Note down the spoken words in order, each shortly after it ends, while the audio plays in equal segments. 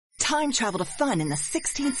Time travel to fun in the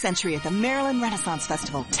 16th century at the Maryland Renaissance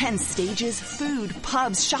Festival. 10 stages, food,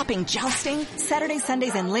 pubs, shopping, jousting. Saturdays,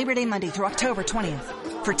 Sundays, and Labor Day Monday through October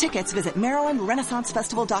 20th. For tickets, visit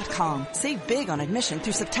MarylandRenaissanceFestival.com. Save big on admission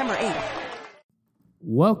through September 8th.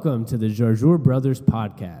 Welcome to the Jarjour Brothers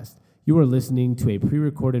podcast. You are listening to a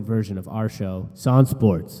pre-recorded version of our show, Sans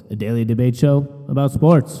Sports, a daily debate show about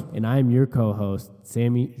sports. And I'm your co-host,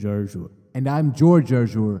 Sammy Jarjour. And I'm George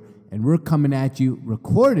Jarjour, and we're coming at you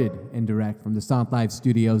recorded and direct from the Sound Live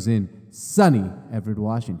studios in sunny Everett,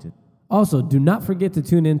 Washington. Also, do not forget to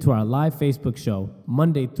tune in to our live Facebook show,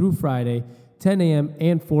 Monday through Friday, 10 a.m.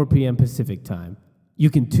 and 4 p.m. Pacific time. You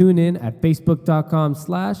can tune in at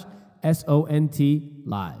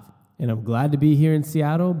facebook.com/SONT-live. And I'm glad to be here in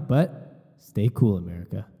Seattle, but stay cool,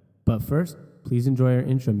 America. But first, please enjoy our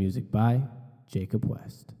intro music by Jacob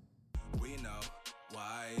West. We know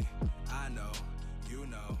why, I know, you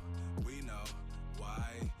know, we know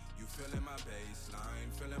why. You feeling my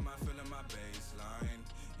baseline, feeling my baseline.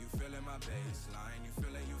 You feeling my baseline, you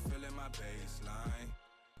feeling my baseline.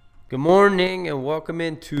 Good morning and welcome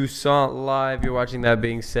into Sant Live. You're watching That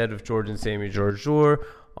Being Said with George and Sammy Jarjour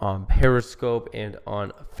on Periscope and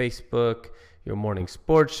on Facebook, your morning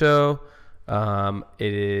sports show.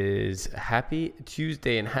 It is happy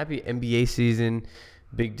Tuesday and happy NBA season.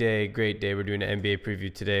 Big day, great day. We're doing an NBA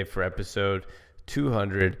preview today for episode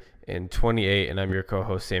 228, and I'm your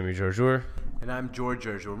co-host, Sammy Jarjour. And I'm George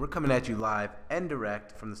Jarjour. We're coming at you live and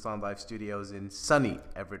direct from the Sound Live studios in sunny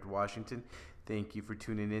Everett, Washington. Thank you for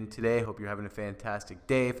tuning in today. Hope you're having a fantastic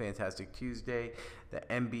day, fantastic Tuesday. The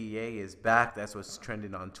NBA is back. That's what's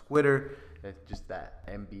trending on Twitter. That's just that.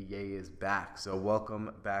 NBA is back. So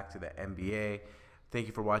welcome back to the NBA. Thank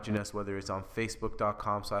you for watching us, whether it's on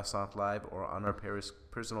Facebook.com/SoundLive or on our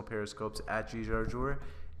personal Periscopes at GJarjour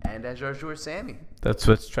and at Jarjour Sammy. That's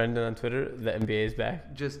what's trending on Twitter. The NBA is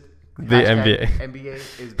back. Just the NBA. NBA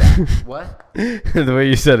is back. What? The way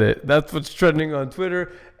you said it. That's what's trending on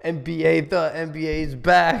Twitter. NBA, the NBA is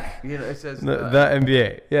back. You know, it says the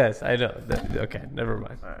NBA. Yes, I know. Okay, never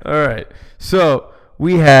mind. All right. So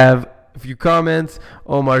we have a few comments.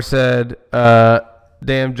 Omar said,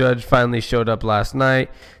 damn, Judge finally showed up last night.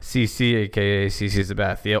 CC, a.k.a. CC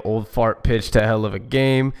Sabathia. Old fart pitched a hell of a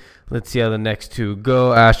game. Let's see how the next two go.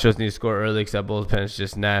 Astros need to score early because that bullpen's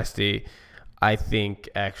just nasty. I think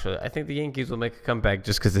the Yankees will make a comeback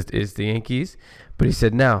just because it is the Yankees. But he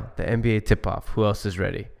said, now, the NBA tip-off. Who else is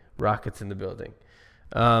ready? Rockets in the building.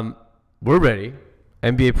 We're ready.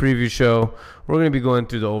 NBA preview show. We're going to be going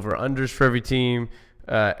through the over-unders for every team.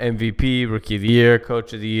 MVP, Rookie of the Year,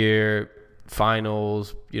 Coach of the Year,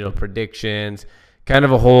 finals, predictions. Kind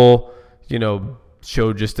of a whole,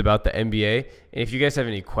 show just about the NBA. And if you guys have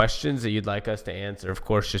any questions that you'd like us to answer, of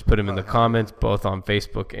course, just put them in the comments, both on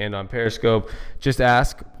Facebook and on Periscope. Just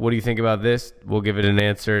ask, what do you think about this? We'll give it an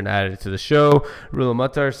answer and add it to the show. Rula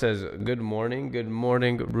Matar says, good morning,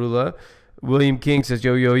 Rula. William King says,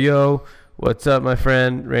 yo, yo, yo. What's up, my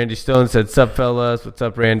friend? Randy Stone said, sup, fellas. What's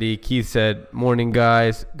up, Randy? Keith said, morning,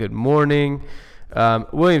 guys. Good morning.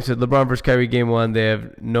 William said, LeBron versus Kyrie game 1. They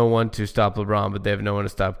have no one to stop LeBron, but they have no one to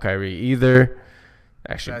stop Kyrie either.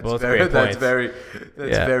 Actually, both great points. That's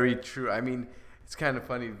very true. I mean, it's kind of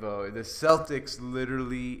funny, though. The Celtics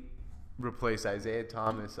literally replaced Isaiah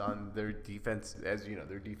Thomas on their defense, as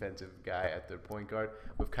their defensive guy at their point guard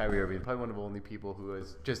with Kyrie Irving. Probably one of the only people who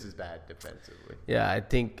is just as bad defensively. Yeah, I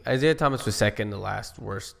think Isaiah Thomas was second to last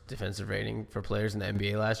worst defensive rating for players in the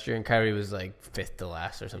NBA last year, and Kyrie was like fifth to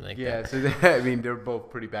last or something like that. Yeah, so they're both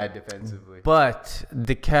pretty bad defensively. But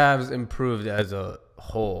the Cavs improved as a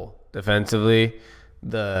whole defensively.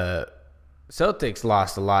 The Celtics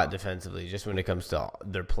lost a lot defensively just when it comes to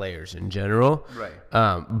their players in general. Right.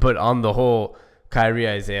 But on the whole, Kyrie,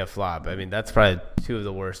 Isaiah flop. I mean, that's probably two of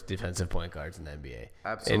the worst defensive point guards in the NBA.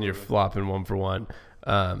 Absolutely. And you're flopping one for one.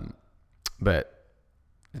 But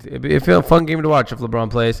it'd be a fun game to watch if LeBron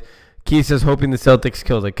plays. Keith says, hoping the Celtics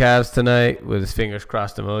kill the Cavs tonight with his fingers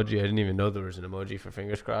crossed emoji. I didn't even know there was an emoji for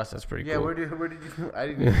fingers crossed. That's pretty cool. Yeah, where did you? I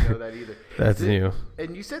didn't even know that either. That's new.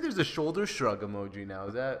 And you said there's a shoulder shrug emoji now.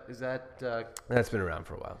 Is that? That's been around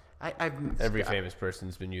for a while. Every famous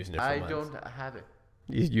person's been using it for months. I don't have it.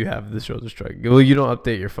 You have the shoulder shrug. Well, you don't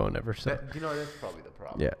update your phone ever, so. That's probably the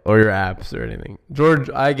problem. Yeah, or your apps or anything. George,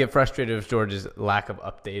 I get frustrated with George's lack of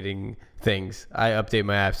updating things. I update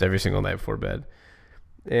my apps every single night before bed.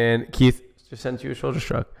 And Keith just sent you a shoulder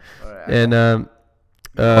shrug. All right, and I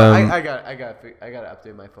got to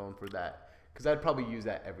update my phone for that because I'd probably use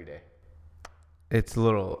that every day. It's a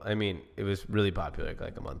little. I mean, it was really popular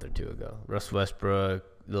like a month or two ago. Russ Westbrook,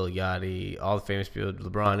 Lil Yachty, all the famous people,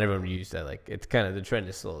 LeBron, everyone used that. Like, it's kind of the trend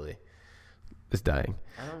is slowly is dying.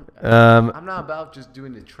 I'm not about just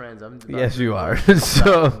doing the trends. I'm about Yes, you are. about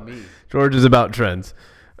So me. George is about trends.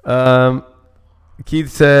 Keith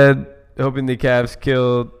said, hoping the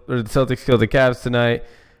Celtics kill the Cavs tonight.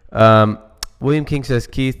 William King says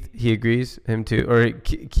Keith, he agrees. Him too. Or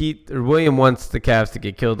William wants the Cavs to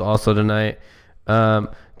get killed also tonight.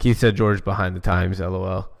 Keith said George behind the times.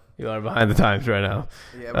 LOL. You are behind the times right now.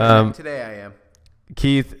 Yeah, but today I am.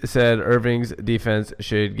 Keith said Irving's defense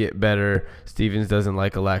should get better. Stevens doesn't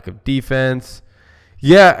like a lack of defense.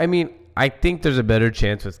 Yeah, I mean, I think there's a better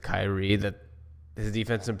chance with Kyrie that his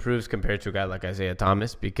defense improves compared to a guy like Isaiah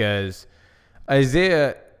Thomas, because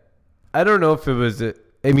Isaiah, I don't know if it was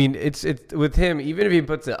it's with him, even if he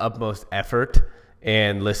puts the utmost effort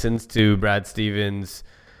and listens to Brad Stevens'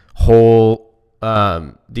 whole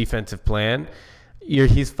defensive plan,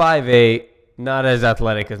 he's 5'8", not as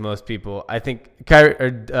athletic as most people. I think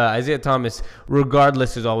Isaiah Thomas,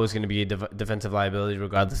 regardless, is always going to be a defensive liability,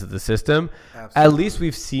 regardless of the system. Absolutely. At least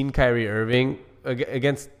we've seen Kyrie Irving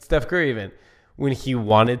against Steph Curry even, when he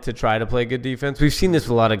wanted to try to play good defense. We've seen this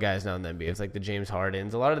with a lot of guys now in the NBA. It's like the James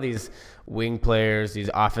Hardens. A lot of these wing players, these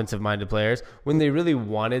offensive-minded players, when they really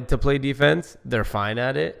wanted to play defense, they're fine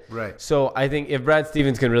at it. Right. So I think if Brad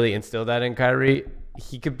Stevens can really instill that in Kyrie,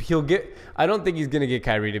 he'll get – I don't think he's going to get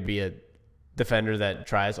Kyrie to be a defender that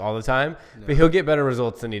tries all the time, but he'll get better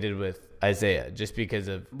results than he did with Isaiah just because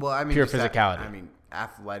of pure physicality.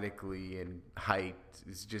 Athletically and height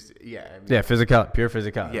is just – yeah. pure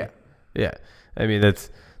physicality. Yeah. Yeah. I mean, that's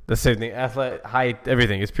the same thing. Athletic, height,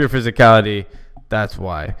 everything. It's pure physicality. That's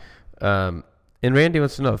why. And Randy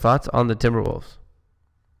wants to know thoughts on the Timberwolves.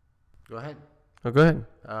 Go ahead. Oh, go ahead.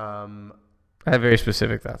 I have very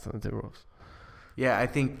specific thoughts on the Timberwolves. Yeah, I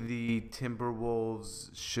think the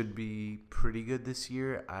Timberwolves should be pretty good this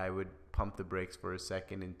year. I would pump the brakes for a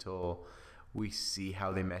second until we see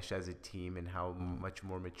how they mesh as a team and how much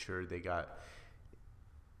more mature they got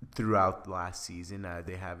throughout last season.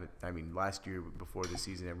 They haven't. I mean, last year before the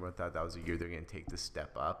season, everyone thought that was a year they're going to take the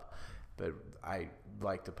step up. But I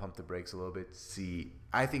like to pump the brakes a little bit.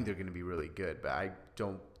 I think they're going to be really good, but I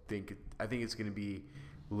don't think. I think it's going to be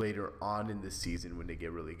later on in the season when they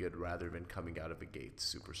get really good, rather than coming out of the gate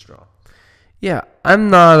super strong. Yeah, I'm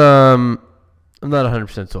not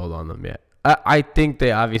 100% sold on them yet. I think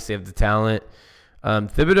they obviously have the talent.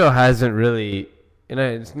 Thibodeau hasn't really. And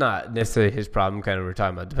it's not necessarily his problem, kind of we're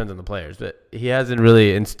talking about. It depends on the players. But he hasn't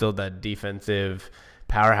really instilled that defensive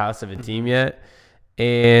powerhouse of a team yet.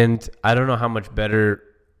 And I don't know how much better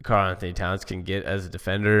Karl Anthony Towns can get as a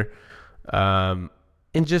defender. They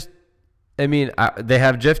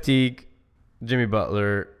have Jeff Teague, Jimmy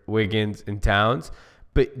Butler, Wiggins, and Towns.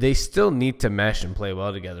 But they still need to mesh and play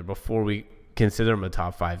well together before we consider them a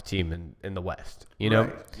top 5 team in the West. You know?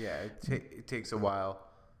 Right. Yeah, it takes a while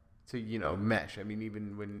to, mesh. I mean,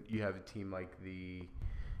 even when you have a team like the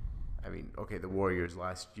Warriors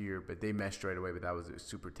last year, but they meshed right away, but that was a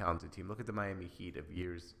super talented team. Look at the Miami Heat of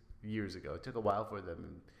years ago. It took a while for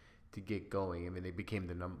them to get going. I mean, they became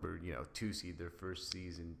the number, 2 seed their first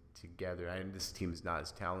season together. And this team is not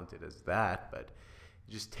as talented as that, but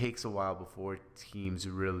it just takes a while before teams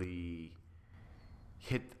really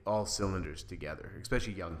hit all cylinders together,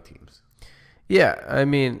 especially young teams. Yeah, I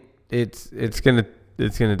mean, it's gonna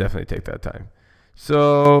definitely take that time.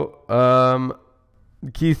 So,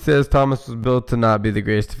 Keith says Thomas was built to not be the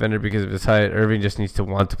greatest defender because of his height. Irving just needs to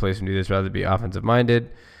want to play some do this rather than be offensive minded.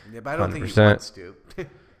 Yeah, but I don't think he wants to.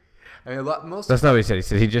 I mean, that's not what he said. He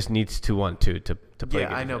said he just needs to want to play.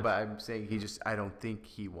 Yeah, I know, but I'm saying I don't think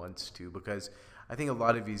he wants to, because I think a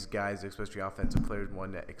lot of these guys, especially offensive players,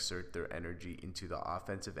 want to exert their energy into the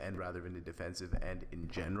offensive end rather than the defensive end in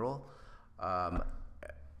general.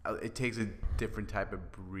 It takes a different type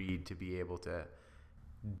of breed to be able to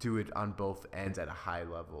do it on both ends at a high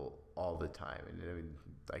level all the time. And I mean,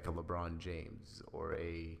 like a LeBron James or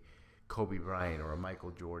a Kobe Bryant or a Michael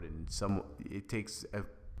Jordan. It takes a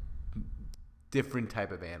different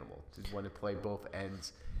type of animal to want to play both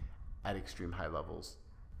ends at extreme high levels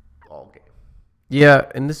all game. Yeah,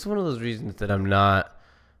 and this is one of those reasons that I'm not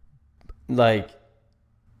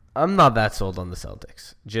that sold on the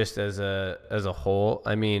Celtics, just as a whole.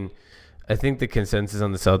 I mean, I think the consensus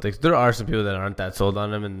on the Celtics, there are some people that aren't that sold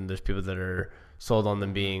on them, and there's people that are sold on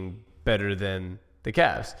them being better than the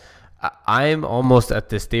Cavs. I'm almost at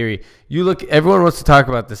this theory. Everyone wants to talk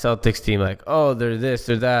about the Celtics team like, oh, they're this,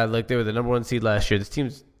 they're that. Like, they were the number 1 seed last year. This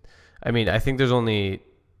team's, I mean, I think there's only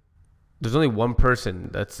one person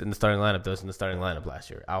that's in the starting lineup that was in the starting lineup last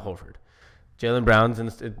year, Al Horford. Jaylen Brown's in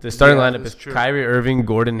the starting lineup is true. Kyrie Irving,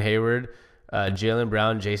 Gordon Hayward, Jaylen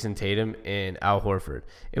Brown, Jason Tatum, and Al Horford.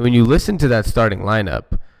 And when you listen to that starting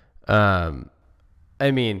lineup,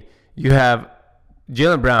 I mean, you have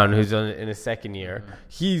Jaylen Brown, who's in his second year.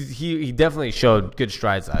 He definitely showed good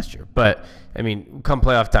strides last year. But, I mean, come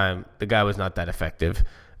playoff time, the guy was not that effective.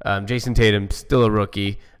 Jason Tatum, still a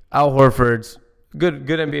rookie. Al Horford's good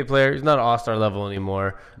NBA player. He's not all-star level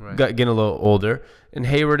anymore. Right. Getting a little older. And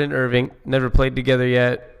Hayward and Irving never played together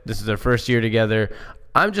yet. This is their first year together.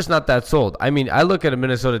 I'm just not that sold. I mean, I look at a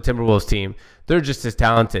Minnesota Timberwolves team. They're just as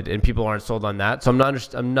talented, and people aren't sold on that. So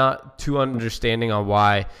I'm not too understanding on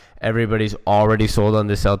why everybody's already sold on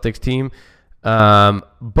the Celtics team.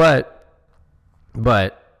 But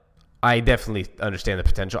I definitely understand the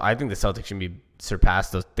potential. I think the Celtics should be surpass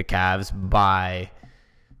the Cavs by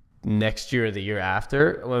next year or the year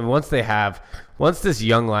after. Once this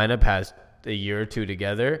young lineup has a year or two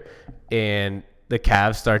together and the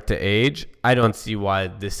Cavs start to age, I don't see why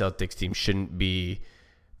the Celtics team shouldn't be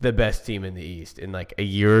the best team in the East in like a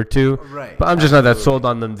year or two. Right. But I'm just not that sold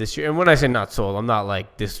on them this year. And when I say not sold, I'm not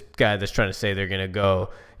like this guy that's trying to say they're going to go,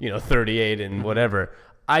 38 and whatever.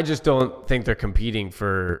 I just don't think they're competing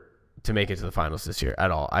to make it to the finals this year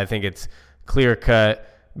at all. I think it's clear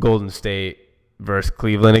cut Golden State versus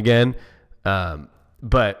Cleveland again.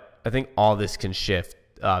 But I think all this can shift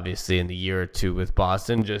obviously in the year or two with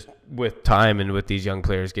Boston, just with time and with these young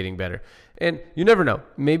players getting better. And you never know.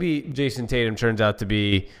 Maybe Jason Tatum turns out to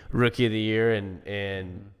be Rookie of the Year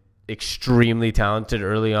and extremely talented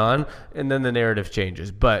early on, and then the narrative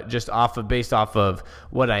changes. But just based off of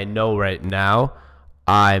what I know right now,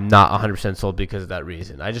 I'm not 100% sold because of that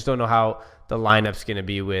reason. I just don't know how the lineup's going to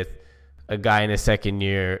be with a guy in his second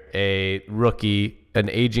year, a rookie, an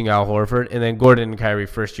aging Al Horford, and then Gordon and Kyrie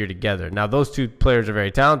first year together. Now, those two players are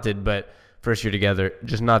very talented, but first year together,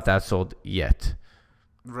 just not that sold yet.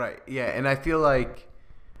 Right. Yeah, and I feel like,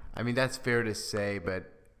 that's fair to say, but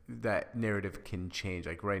that narrative can change.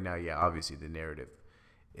 Like right now, yeah, obviously the narrative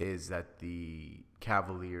is that the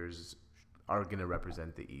Cavaliers are going to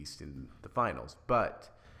represent the East in the finals. But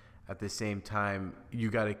at the same time, you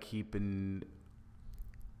got to keep an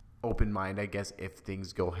open mind, I guess, if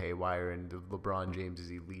things go haywire and LeBron James is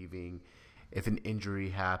he leaving, if an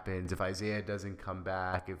injury happens, if Isaiah doesn't come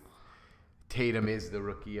back, if Tatum is the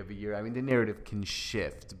Rookie of the Year. The narrative can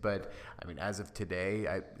shift. But, as of today,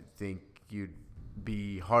 I think it'd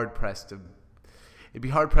be hard-pressed to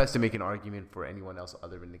make an argument for anyone else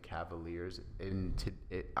other than the Cavaliers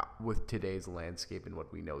with today's landscape and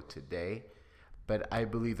what we know today. But I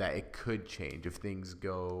believe that it could change if things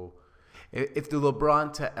go – if the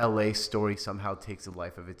LeBron to LA story somehow takes a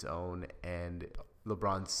life of its own and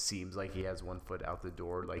LeBron seems like he has one foot out the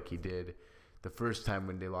door like he did the first time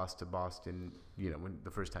when they lost to Boston, when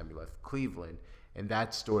the first time he left Cleveland, and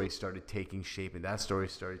that story started taking shape and that story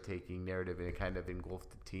started taking narrative and it kind of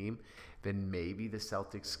engulfed the team, then maybe the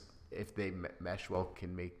Celtics, if they mesh well,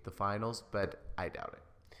 can make the finals, but I doubt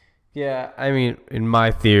it. Yeah, in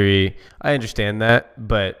my theory, I understand that,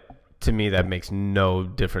 but to me that makes no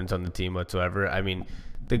difference on the team whatsoever. I think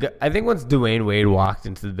once Dwayne Wade walked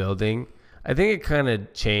into the building, I think it kind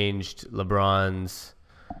of changed LeBron's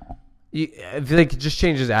I feel like it just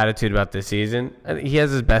changed his attitude about this season. He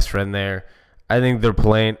has his best friend there. I think they're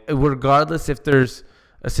playing, regardless if there's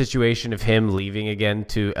a situation of him leaving again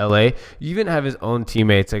to LA. You even have his own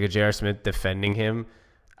teammates, like a J.R. Smith, defending him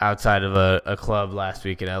outside of a club last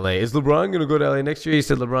week in LA. Is LeBron going to go to LA next year? He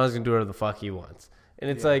said LeBron's going to do whatever the fuck he wants. And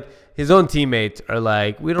it's like his own teammates are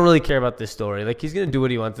like, we don't really care about this story. Like, he's going to do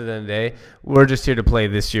what he wants at the end of the day. We're just here to play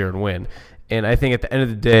this year and win. And I think at the end of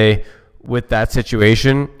the day, with that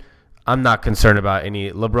situation, I'm not concerned about any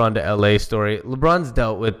LeBron to LA story. LeBron's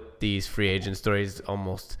dealt with these free agent stories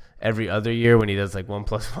almost every other year when he does like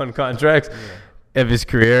 1+1 contracts of his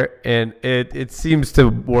career. And it seems to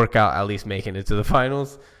work out, at least making it to the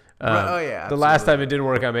finals. The last time it didn't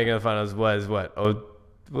work out making the finals was what?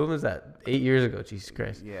 When was that? 8 years ago. Jesus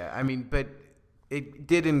Christ. Yeah, but it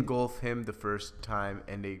did engulf him the first time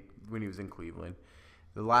when he was in Cleveland.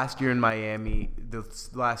 The last year in Miami, the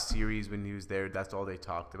last series when he was there, that's all they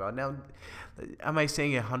talked about. Now, am I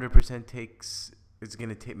saying 100% it's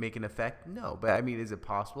going to make an effect? No, but is it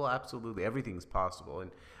possible? Absolutely, everything's possible.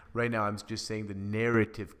 And right now, I'm just saying the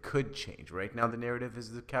narrative could change. Right now, the narrative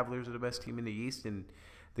is the Cavaliers are the best team in the East, and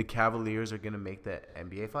the Cavaliers are going to make the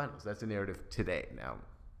NBA Finals. That's the narrative today. Now,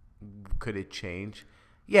 could it change?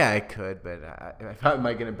 Yeah, it could, but am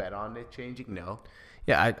I going to bet on it changing? No.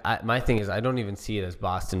 Yeah, my thing is I don't even see it as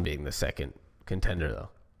Boston being the second contender though.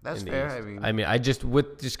 That's fair. I just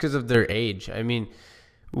because of their age.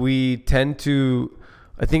 We tend to.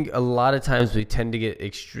 I think a lot of times we tend to get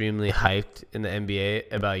extremely hyped in the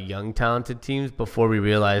NBA about young talented teams before we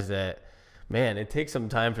realize that, man, it takes some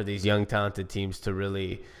time for these young talented teams to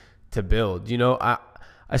really to build.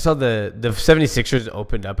 I saw the 76ers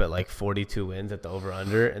opened up at like 42 wins at the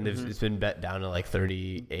over-under, and it's been bet down to like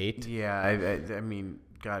 38. Yeah, I mean,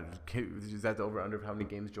 God, is that the over-under of how many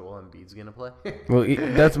games Joel Embiid's going to play? Well,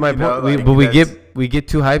 that's my point. Like, we get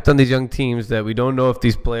too hyped on these young teams that we don't know if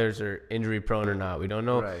these players are injury-prone or not. We don't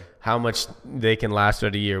know how much they can last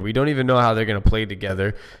throughout a year. We don't even know how they're going to play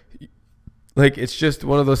together. Like, it's just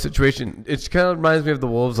one of those situations. It kind of reminds me of the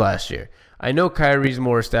Wolves last year. I know Kyrie's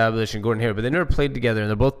more established and Gordon Hayward, but they never played together, and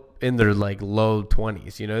they're both in their, like, low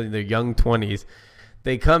 20s, in their young 20s.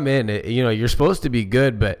 They come in, you're supposed to be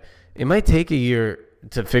good, but it might take a year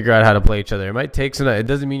to figure out how to play each other. It might take some. It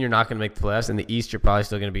doesn't mean you're not going to make the playoffs. In the East, you're probably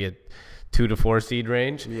still going to be a 2 to 4 seed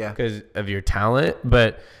range because of your talent,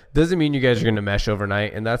 but doesn't mean you guys are going to mesh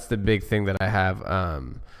overnight, and that's the big thing that I have.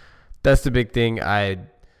 That's the big thing I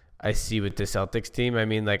see with the Celtics team. I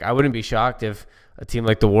mean, like, I wouldn't be shocked if a team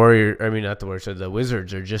like the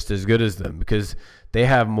Wizards are just as good as them because they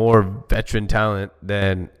have more veteran talent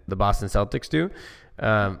than the Boston Celtics do.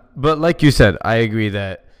 But like you said, I agree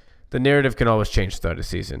that the narrative can always change throughout a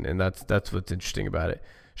season, and that's what's interesting about it.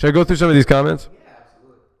 Should I go through some of these comments? Yeah,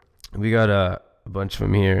 absolutely. We got a bunch of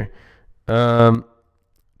them here.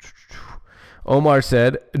 Omar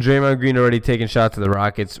said, Draymond Green already taking shots at the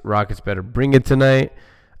Rockets. Rockets better bring it tonight.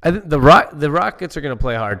 I think the Rockets are going to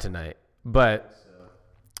play hard tonight, but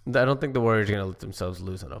I don't think the Warriors are going to let themselves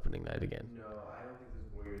lose on opening night again. No, I don't think the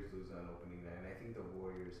Warriors lose on opening night, and I think the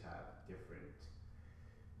Warriors have different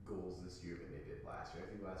goals this year than they did last year. I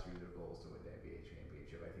think last year their goal was to win the NBA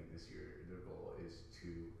championship. I think this year their goal is to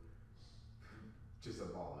just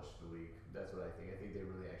abolish the league. That's what I think. I think they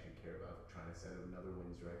really actually care about trying to set another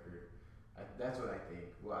wins record. That's what I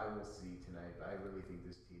think. Well, I will see tonight, but I really think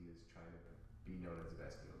this team is trying to be known as the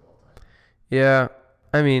best team of all time. Yeah,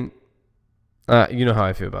 I mean, you know how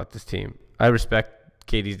I feel about this team. I respect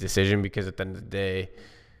KD's decision because at the end of the day,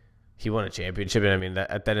 he won a championship. And I mean,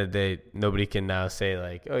 at the end of the day, nobody can now say,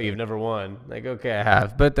 like, oh, you've never won. Like, okay, I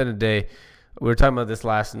have. But at the end of the day, we were talking about this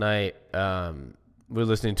last night. We were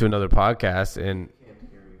listening to another podcast. And I can't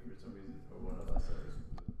hear me for some reason. Or one of us.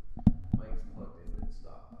 Mike's plugged in and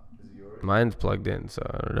stopped. Is it yours? mine's plugged in, so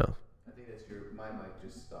I don't know. I think that's my mic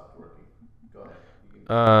just stopped working. Go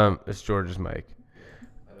ahead. It's George's mic.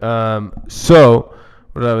 So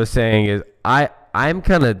what I was saying is I'm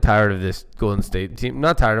kind of tired of this Golden State team.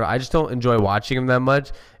 Not tired of it. I just don't enjoy watching them that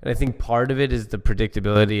much. And I think part of it is the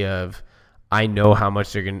predictability of I know how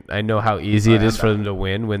much I know how easy it is for them to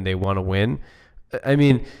win when they want to win. I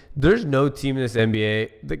mean, there's no team in this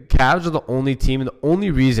NBA. The Cavs are the only team, and the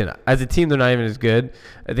only reason as a team they're not even as good.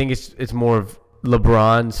 I think it's more of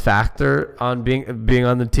LeBron's factor on being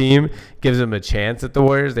on the team gives them a chance at the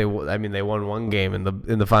Warriors. They won one game in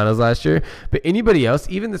the finals last year. But anybody else,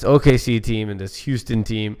 even this OKC team and this Houston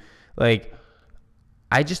team, like,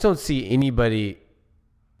 I just don't see anybody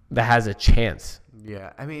that has a chance.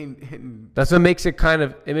 Yeah, I mean, that's what makes it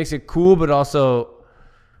it makes it cool, but also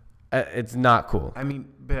it's not cool. I mean,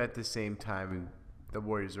 but at the same time, the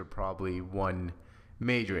Warriors are probably one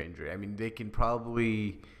major injury. I mean, they can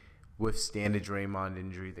probably withstand a Draymond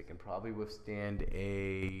injury. They can probably withstand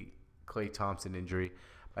a Klay Thompson injury.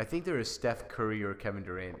 I think they're a Steph Curry or Kevin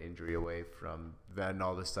Durant injury away from that, and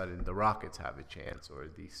all of a sudden the Rockets have a chance, or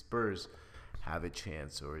the Spurs have a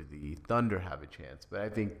chance, or the Thunder have a chance. But I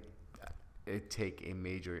think it'd take a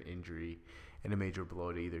major injury and a major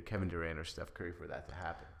blow to either Kevin Durant or Steph Curry for that to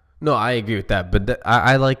happen. No, I agree with that. But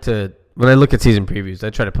I like to, when I look at season previews, I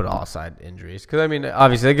try to put all side injuries. Because, I mean,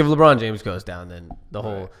 obviously, like if LeBron James goes down, then the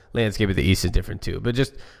whole landscape of the East is different too. But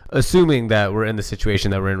just assuming that we're in the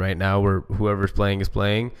situation that we're in right now where whoever's playing is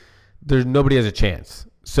playing, nobody has a chance.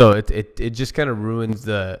 So it just kind of ruins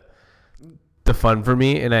the fun for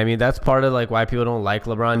me. And, I mean, that's part of like why people don't like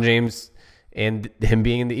LeBron James and him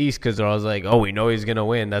being in the East, because they're always like, oh, we know he's going to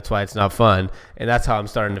win. That's why it's not fun. And that's how I'm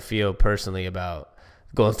starting to feel personally about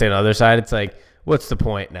Golden State on the other side. It's like, what's the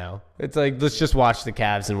point now? It's like, let's just watch the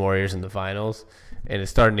Cavs and Warriors in the finals. And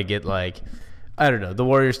it's starting to get like, I don't know. The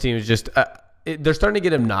Warriors team is just, they're starting to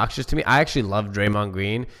get obnoxious to me. I actually love Draymond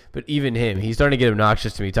Green, but even him, he's starting to get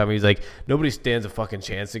obnoxious to me. He's like, nobody stands a fucking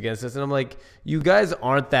chance against us. And I'm like, you guys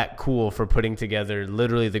aren't that cool for putting together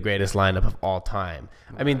literally the greatest lineup of all time.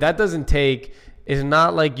 I mean, that doesn't take, it's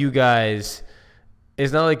not like you guys were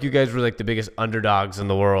like the biggest underdogs in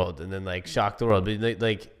the world and then like shocked the world. But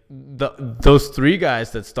like those three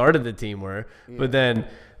guys that started the team were, but then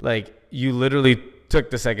like you literally took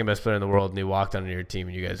the second best player in the world and he walked onto your team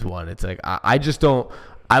and you guys won. It's like, I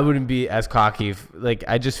wouldn't be as cocky. Like,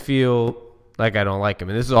 I just feel like I don't like him.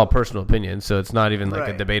 And this is all personal opinion. So it's not even like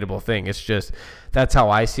a debatable thing. It's just, that's how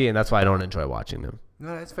I see it. And that's why I don't enjoy watching them.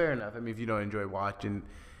 No, that's fair enough. I mean, if you don't enjoy watching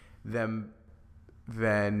them,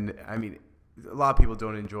 then, I mean, a lot of people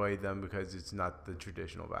don't enjoy them because it's not the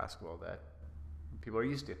traditional basketball that people are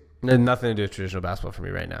used to. There's nothing to do with traditional basketball for me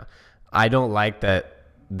right now. I don't like that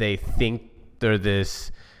they think they're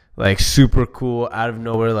this like super cool out of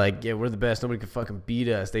nowhere, like, yeah, we're the best, nobody can fucking beat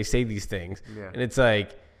us. They say these things. Yeah. And it's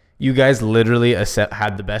like, you guys literally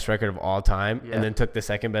had the best record of all time, Yeah. and then took the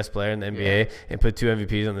second best player in the NBA and put 2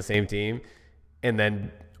 MVPs on the same team, and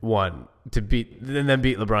then won to beat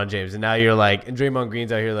LeBron James. And now you're like, and Draymond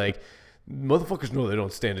Green's out here like, motherfuckers know they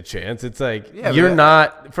don't stand a chance. It's like, you're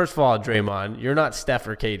not, first of all, Draymond, you're not Steph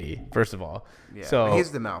or KD, first of all. Yeah, so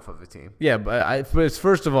he's the mouth of the team. Yeah, but it's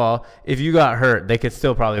first of all, if you got hurt, they could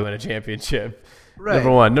still probably win a championship. Right.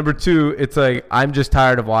 Number one. Number two, it's like, I'm just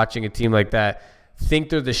tired of watching a team like that think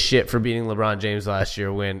they're the shit for beating LeBron James last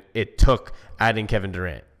year when it took adding Kevin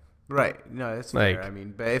Durant. Right. No, that's fair. Like, I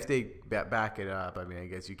mean, but if they back it up, I mean, I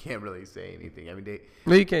guess you can't really say anything. I mean,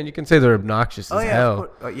 well, you can say they're obnoxious as hell.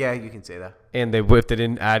 Yeah, you can say that. And if they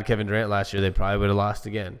didn't add Kevin Durant last year, they probably would have lost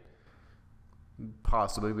again.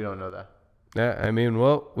 Possibly. We don't know that. Yeah, I mean,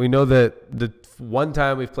 well, we know that the one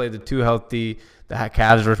time we've played the two healthy, the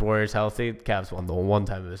Cavs versus Warriors healthy, the Cavs won the one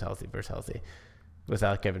time it was healthy versus healthy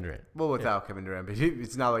without Kevin Durant. Well, without Kevin Durant, but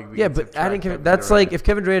it's not like we yeah, can but subtract adding Kevin that's Durant. like if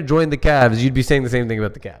Kevin Durant joined the Cavs, you'd be saying the same thing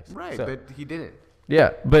about the Cavs. Right, So, but he didn't.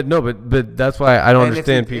 yeah, but that's why I don't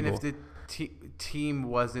understand people. And if the team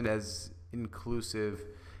wasn't as inclusive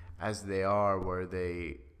as they are, where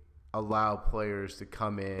they allow players to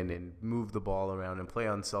come in and move the ball around and play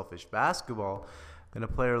unselfish basketball, then a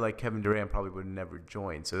player like Kevin Durant probably would never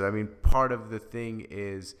join. So, I mean, part of the thing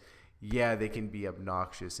is, yeah, they can be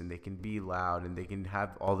obnoxious and they can be loud and they can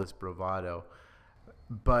have all this bravado,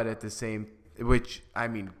 but at the same, which, I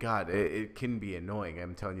mean, God, it can be annoying.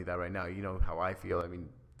 I'm telling you that right now. You know how I feel. I mean,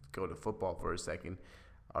 go to football for a second.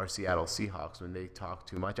 Our Seattle Seahawks, when they talk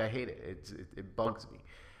too much, I hate it. It bugs me.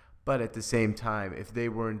 But at the same time, if they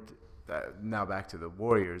weren't, now back to the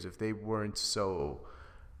Warriors, if they weren't so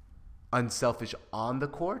unselfish on the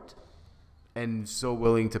court and so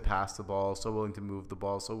willing to pass the ball, so willing to move the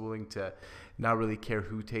ball, so willing to not really care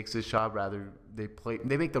who takes the shot, rather they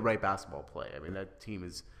make the right basketball play. I mean, that team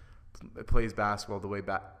plays basketball the way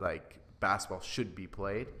basketball should be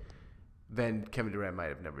played, then Kevin Durant might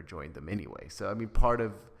have never joined them anyway. So, I mean, part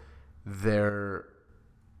of their,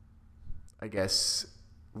 I guess,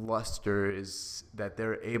 luster is that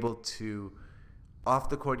they're able to, off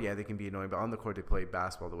the court, yeah, they can be annoying, but on the court, they play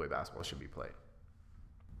basketball the way basketball should be played.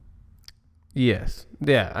 Yes.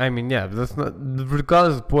 Yeah. I mean, yeah. But that's not,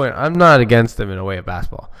 regardless of the point, I'm not against them in a way of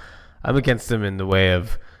basketball. I'm against them in the way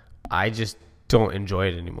of I just don't enjoy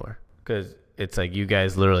it anymore because it's like you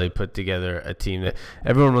guys literally put together a team that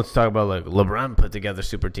everyone wants to talk about. Like LeBron put together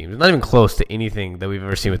super teams. It's not even close to anything that we've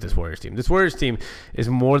ever seen with this Warriors team. This Warriors team is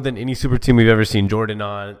more than any super team we've ever seen. Jordan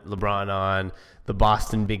on, LeBron on, the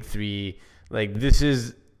Boston Big Three. Like this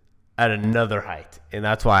is at another height, and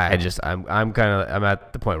that's why I'm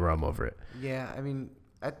at the point where I'm over it. Yeah, I mean,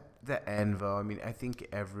 at the end, though, I mean, I think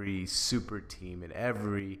every super team and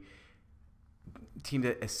every team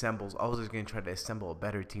that assembles always is going to try to assemble a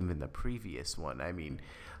better team than the previous one. I mean,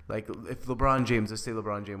 like, if let's say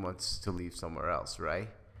LeBron James wants to leave somewhere else, right?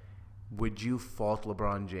 Would you fault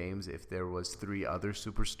LeBron James if there was 3 other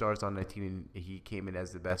superstars on that team and he came in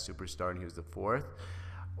as the best superstar and he was the 4th?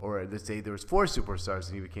 Or let's say there was 4 superstars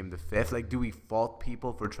and he became the 5th. Like, do we fault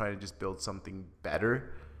people for trying to just build something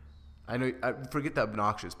better? I know. I forget the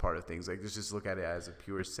obnoxious part of things. Like, let's just look at it as a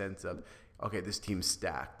pure sense of, okay, this team's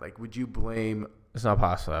stacked. Like, would you blame? It's not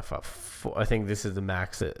possible. I think this is the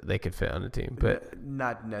max that they could fit on the team, but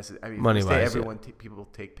not necessarily. I mean, money-wise, people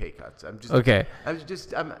take pay cuts. I'm just okay.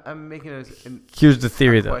 I'm making Here's the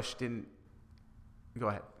theory, though. Question. Go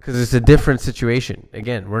ahead. Because it's a different situation.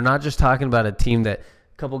 Again, we're not just talking about a team that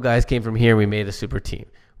a couple guys came from here and we made a super team.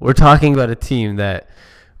 We're talking about a team that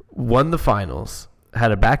won the finals,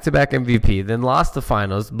 had a back-to-back MVP, then lost the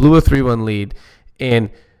finals, blew a 3-1 lead, and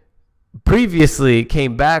previously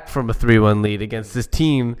came back from a 3-1 lead against this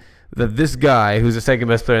team that this guy, who's the second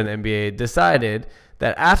best player in the NBA, decided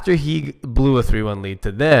that after he blew a 3-1 lead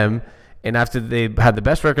to them and after they had the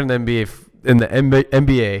best record in the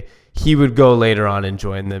NBA, he would go later on and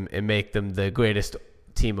join them and make them the greatest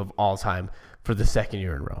team of all time for the second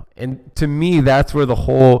year in a row. And to me, that's where the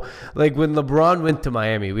whole, like when LeBron went to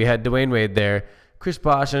Miami, we had Dwayne Wade there. Chris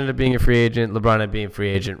Bosh ended up being a free agent. LeBron ended up being a free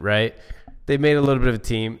agent, right? They made a little bit of a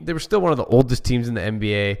team. They were still one of the oldest teams in the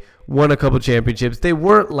NBA, won a couple championships. They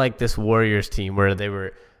weren't like this Warriors team where they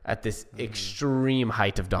were at this extreme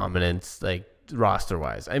height of dominance, like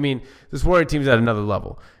roster-wise. I mean, this Warrior team's at another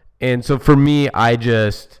level. And so for me, I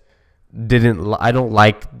just I don't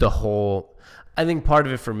like the whole, I think part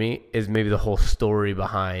of it for me is maybe the whole story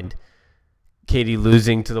behind KD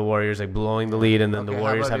losing to the Warriors, like blowing the lead, and then the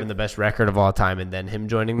Warriors having the best record of all time, and then him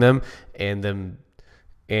joining them, and them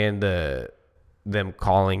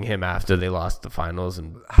calling him after they lost the finals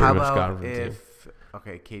and pretty much got him from the team.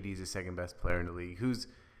 KD's the second best player in the league. Who's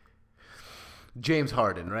James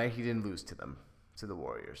Harden, right? He didn't lose to the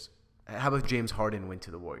Warriors. How about James Harden went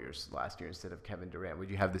to the Warriors last year instead of Kevin Durant? Would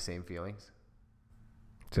you have the same feelings?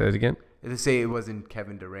 Say that again? Let's say it wasn't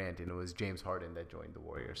Kevin Durant and it was James Harden that joined the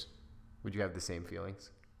Warriors. Would you have the same feelings?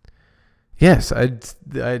 Yes,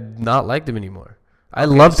 I'd not like them anymore. I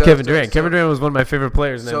loved Kevin Durant. Kevin Durant was one of my favorite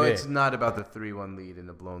players in the NBA. So it's not about the 3-1 lead and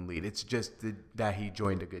the blown lead. It's just that he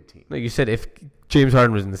joined a good team. Like you said, if James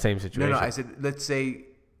Harden was in the same situation. No, I said let's say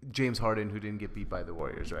James Harden, who didn't get beat by the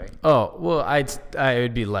Warriors, right? Oh, well, I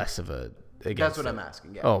would be less of a against That's what it. I'm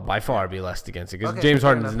asking, yeah. Oh, by far be less against it. Because James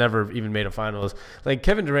Harden's never even made a finals. Like,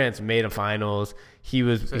 Kevin Durant's made a finals.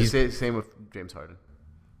 He's same with James Harden.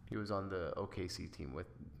 He was on the OKC team with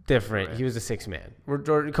different. Durant. He was a six man.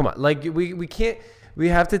 Come on. Like, we can't. We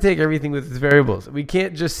have to take everything with its variables. We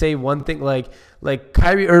can't just say one thing like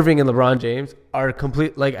Kyrie Irving and LeBron James are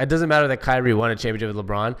complete. Like, it doesn't matter that Kyrie won a championship with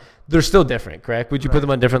LeBron. They're still different, correct? Would you put them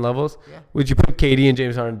on different levels? Yeah. Would you put KD and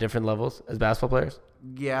James Harden on different levels as basketball players?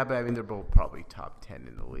 Yeah, but I mean, they're both probably top 10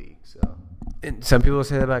 in the league. So, and some people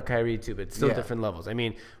say that about Kyrie too, but it's still different levels. I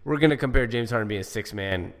mean, we're going to compare James Harden being a six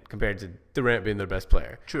man compared to Durant being their best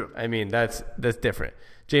player. True. I mean, that's different.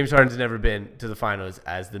 James Harden's never been to the finals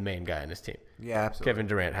as the main guy on his team. Yeah, absolutely. Kevin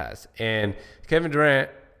Durant has. And Kevin Durant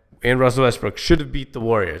and Russell Westbrook should have beat the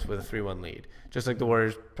Warriors with a 3-1 lead. Just like the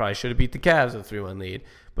Warriors probably should have beat the Cavs with a 3-1 lead.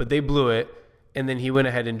 But they blew it, and then he went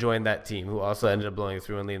ahead and joined that team, who also ended up blowing a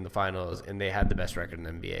 3-1 lead in the finals, and they had the best record in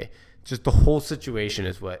the NBA. Just the whole situation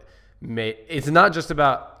is what made – it's not just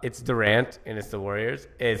about it's Durant and it's the Warriors.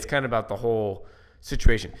 It's kind of about the whole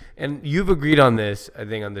situation. And you've agreed on this, I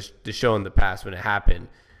think, on the show in the past when it happened,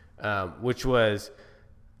 which was –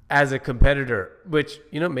 as a competitor, which,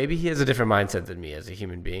 maybe he has a different mindset than me as a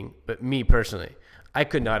human being, but me personally, I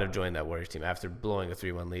could not have joined that Warriors team after blowing a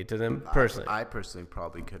 3-1 lead to them personally. I personally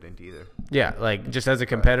probably couldn't either. Yeah, like just as a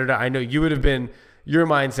competitor, I know you would have been, your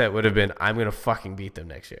mindset would have been, I'm going to fucking beat them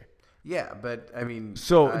next year. Yeah, but I mean,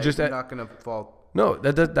 I'm not going to fault. No,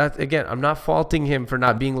 that's again, I'm not faulting him for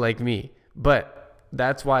not being like me, but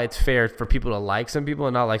that's why it's fair for people to like some people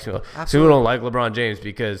and not like some people. Some people don't like LeBron James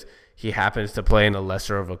because he happens to play in a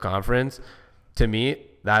lesser of a conference. To me,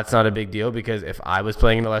 that's not a big deal because if I was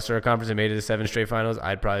playing in a lesser of a conference and made it to 7 straight finals,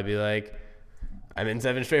 I'd probably be like, I'm in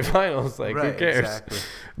 7 straight finals. Like, who cares? Exactly.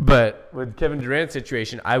 But with Kevin Durant's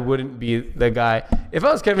situation, I wouldn't be the guy. If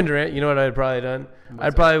I was Kevin Durant, you know what I'd probably done? I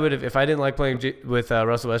probably would have, if I didn't like playing with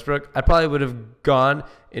Russell Westbrook, I probably would have gone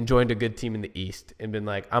and joined a good team in the East and been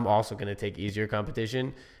like, I'm also going to take easier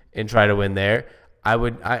competition and try to win there.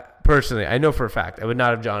 I personally, I know for a fact, I would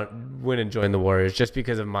not have went and joined the Warriors just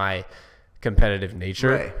because of my competitive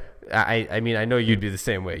nature. Right. I mean, I know you'd be the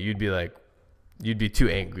same way. You'd be too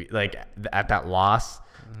angry, like at that loss,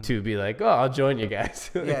 to be like, oh, I'll join you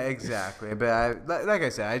guys. Yeah, exactly. But like I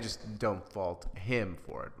said, I just don't fault him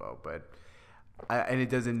for it, though. But and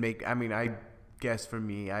it doesn't make. I mean, I guess for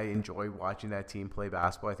me, I enjoy watching that team play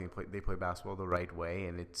basketball. I think they play basketball the right way,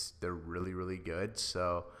 and they're really, really good.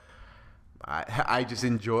 So I just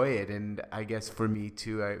enjoy it, and I guess for me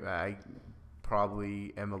too, I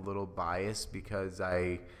probably am a little biased because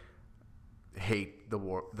I hate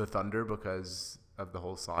the Thunder because of the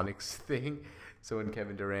whole Sonics thing. So when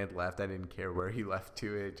Kevin Durant left, I didn't care where he left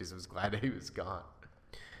to. I just was glad that he was gone.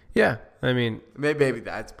 Yeah, I mean, maybe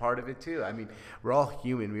that's part of it too. I mean, we're all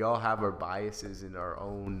human. We all have our biases and our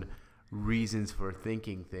own reasons for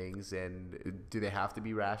thinking things, and do they have to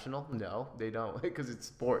be rational? No, they don't, because it's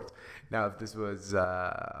sports. Now, if this was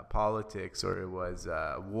politics, or it was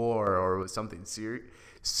war, or it was something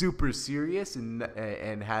super serious and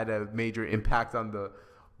had a major impact on the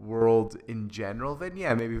world in general, then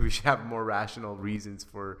yeah, maybe we should have more rational reasons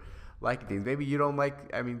for liking things. Maybe you don't like.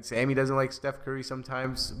 I mean, Sammy doesn't like Steph Curry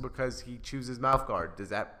sometimes because he chooses mouth guard. Is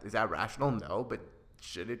that rational? No, but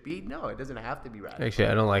should it be? No, it doesn't have to be rational. Actually,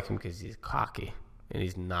 I don't like him because he's cocky, and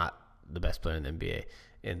he's not the best player in the NBA.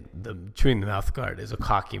 And chewing the mouth guard is a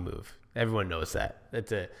cocky move. Everyone knows that.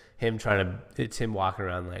 It's him walking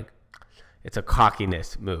around like it's a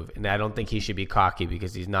cockiness move. And I don't think he should be cocky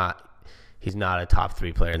because he's not a top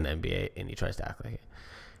 3 player in the NBA, and he tries to act like it.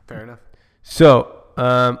 Fair enough. So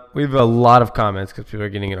we have a lot of comments because people are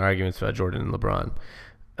getting in arguments about Jordan and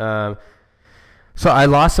LeBron. So I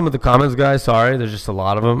lost some of the comments, guys. Sorry, there's just a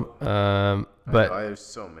lot of them. But there's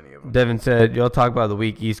so many of them. Devin said, y'all talk about the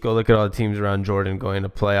weak East. Go look at all the teams around Jordan going to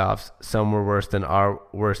playoffs. Some were worse than our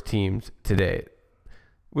worst teams today,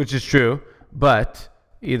 which is true. But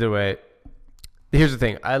either way, here's the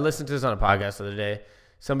thing. I listened to this on a podcast the other day.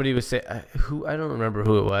 Somebody was saying, I don't remember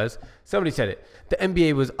who it was. Somebody said it. The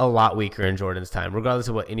NBA was a lot weaker in Jordan's time, regardless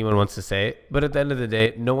of what anyone wants to say. But at the end of the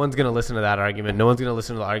day, no one's going to listen to that argument. No one's going to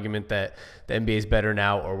listen to the argument that the NBA is better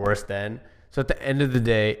now or worse then. So at the end of the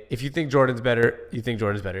day, if you think Jordan's better, you think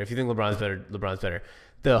Jordan's better. If you think LeBron's better, LeBron's better.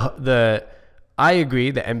 I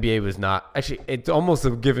agree the NBA was not. Actually, it's almost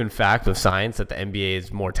a given fact with science that the NBA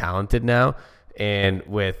is more talented now. And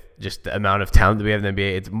with just the amount of talent that we have in the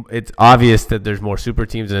NBA, it's obvious that there's more super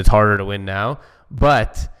teams and it's harder to win now.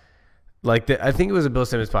 But I think it was a Bill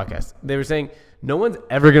Simmons podcast. They were saying no one's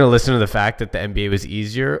ever going to listen to the fact that the NBA was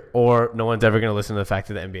easier, or no one's ever going to listen to the fact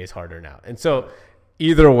that the NBA is harder now. And so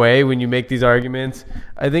either way, when you make these arguments,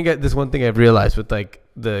 I think this one thing I've realized with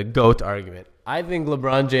the GOAT argument. I think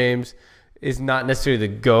LeBron James is not necessarily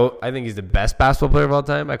the GOAT. I think he's the best basketball player of all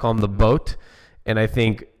time. I call him the BOAT. And I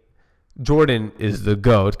think Jordan is the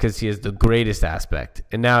GOAT because he is the greatest aspect.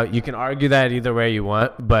 And now you can argue that either way you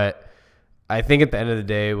want, but I think at the end of the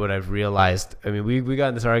day, what I've realized, I mean, we got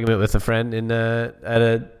in this argument with a friend at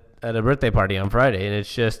a birthday party on Friday, and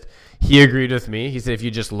it's just, he agreed with me. He said if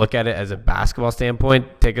you just look at it as a basketball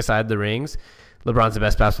standpoint, take aside the rings, LeBron's the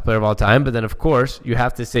best basketball player of all time. But then, of course, you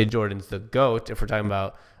have to say Jordan's the GOAT if we're talking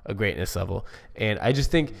about a greatness level. And I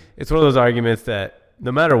just think it's one of those arguments that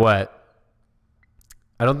no matter what,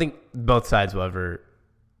 I don't think both sides will ever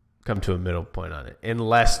come to a middle point on it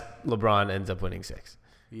unless LeBron ends up winning 6.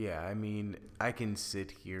 Yeah, I mean, I can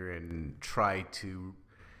sit here and try to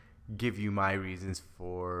give you my reasons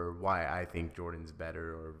for why I think Jordan's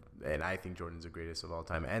better, and I think Jordan's the greatest of all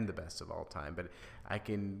time and the best of all time. But I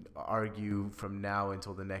can argue from now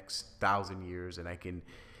until the next 1,000 years, and I can.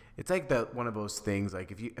 It's like one of those things.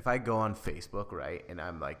 Like if I go on Facebook, right, and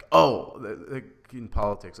I'm like, in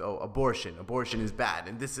politics, abortion is bad,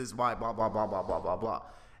 and this is why, blah blah blah blah blah blah blah.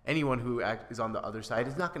 Anyone who is on the other side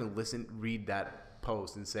is not going to read that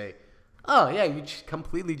post and say, oh yeah, you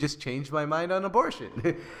completely just changed my mind on abortion.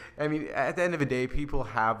 I mean, at the end of the day, people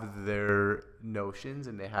have their notions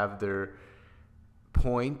and they have their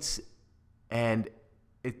points, and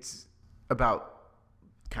it's about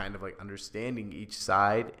kind of like understanding each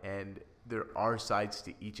side, and there are sides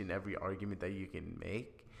to each and every argument that you can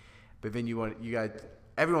make. But then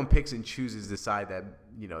everyone picks and chooses the side that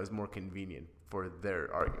is more convenient for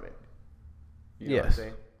their argument. You know what I'm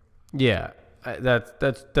saying? Yeah,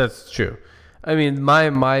 that's true. I mean,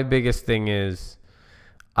 my biggest thing is,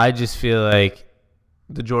 I just feel like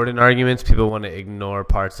the Jordan arguments, people want to ignore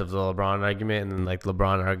parts of the LeBron argument, and then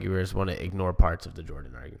LeBron arguers want to ignore parts of the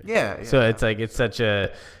Jordan argument. Yeah. So it's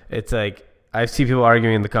like I see people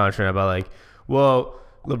arguing in the contrary about well,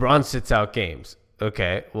 LeBron sits out games.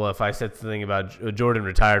 Okay, well, if I said something about Jordan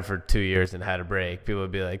retired for 2 years and had a break, people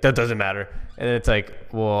would be like, that doesn't matter. And then it's like,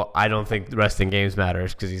 well, I don't think resting games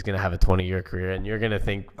matters because he's going to have a 20-year career, and you're going to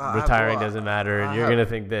think retiring doesn't matter, and you're going to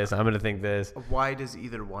think this, I'm going to think this. Why does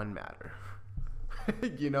either one matter?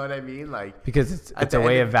 You know what I mean? Because it's a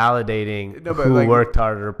way of validating who worked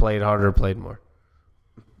harder, played more.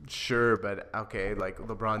 Sure, but okay,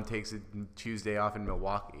 LeBron takes a Tuesday off in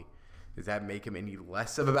Milwaukee. Does that make him any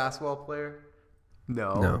less of a basketball player?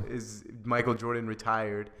 No. Is Michael Jordan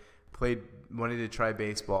retired, wanted to try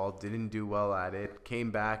baseball, didn't do well at it,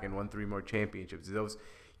 came back and won 3 more championships. Did those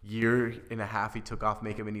year and a half he took off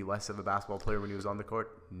make him any less of a basketball player when he was on the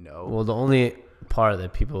court? No. Well, the only part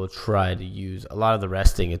that people try to use, a lot of the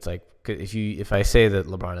resting, it's like, if I say that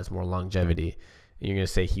LeBron has more longevity, and you're going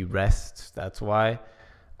to say he rests, that's why,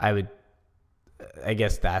 I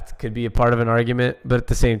guess that could be a part of an argument, but at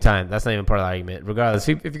the same time, that's not even part of the argument. Regardless,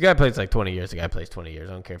 if your guy plays 20 years, the guy plays 20 years.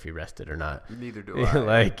 I don't care if he rested or not. Neither do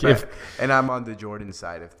I. And I'm on the Jordan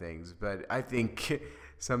side of things, but I think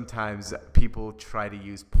sometimes people try to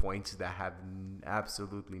use points that have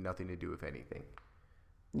absolutely nothing to do with anything.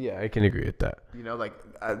 Yeah, I can agree with that.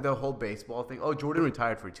 The whole baseball thing. Oh, Jordan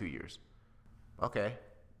retired for 2 years. Okay.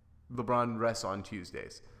 LeBron rests on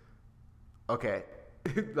Tuesdays. Okay.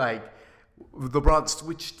 LeBron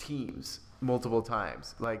switched teams multiple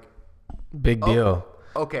times. Big deal.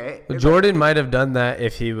 Okay. Jordan might have done that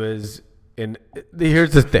if he was in.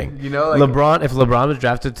 Here's the thing. LeBron, if LeBron was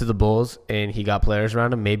drafted to the Bulls and he got players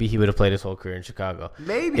around him, maybe he would have played his whole career in Chicago.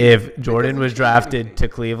 Maybe. If Jordan was drafted to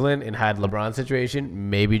Cleveland and had LeBron's situation,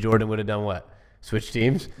 maybe Jordan would have done what? switch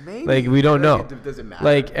teams. Maybe. Like, we don't know. It doesn't matter.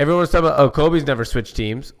 Like, everyone's talking about, oh, Kobe's never switched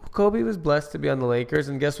teams. Kobe was blessed to be on the Lakers,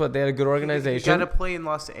 and guess what? They had a good organization. You got to play in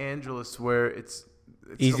Los Angeles where it's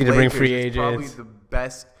easy to bring free It's agents. probably the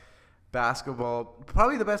best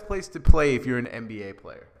probably the best place to play if you're an NBA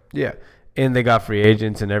player. Yeah. And they got free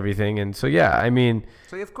agents and everything. And so, yeah, I mean.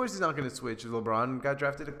 So, of course, he's not going to switch. LeBron got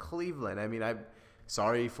drafted to Cleveland. I mean, I'm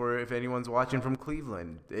sorry for if anyone's watching from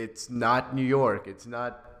Cleveland. It's not New York. It's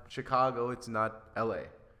not Chicago. It's not L.A.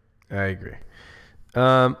 I agree.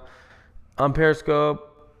 On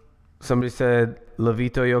Periscope, somebody said,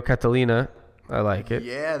 Levito Yo Catalina. I like it.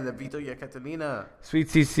 Yeah, Levito Yo Catalina. Sweet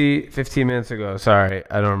CC, 15 minutes ago. Sorry,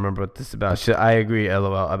 I don't remember what this is about. I agree,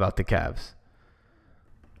 LOL, about the Cavs.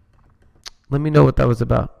 Let me know what that was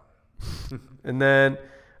about. And then,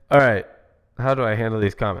 all right, how do I handle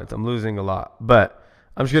these comments? I'm losing a lot, but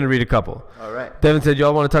I'm just going to read a couple. All right. Devin said,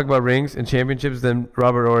 y'all want to talk about rings and championships? Then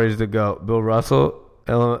Robert Horry is the GOAT. Bill Russell,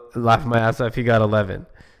 laugh my ass off, he got 11.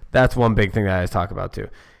 That's one big thing that I always talk about, too.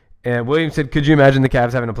 And William said, could you imagine the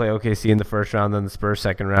Cavs having to play OKC in the first round, then the Spurs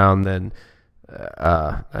second round? Then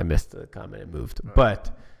I missed the comment. It moved.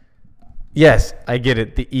 But, yes, I get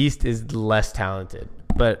it. The East is less talented.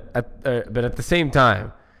 But at the same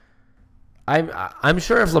time, I'm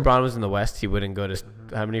sure if LeBron was in the West, he wouldn't go to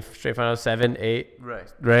how many straight finals? 7, 8?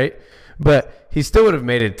 Right? But he still would have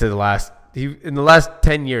made it to the last – in the last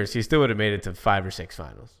 10 years, he still would have made it to 5 or 6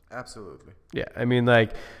 finals. Absolutely. Yeah, I mean,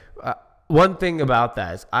 like one thing about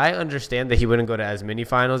that is I understand that he wouldn't go to as many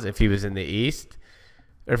finals if he was in the East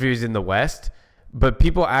or if he was in the West. But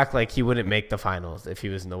people act like he wouldn't make the finals if he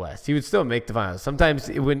was in the West. He would still make the finals. Sometimes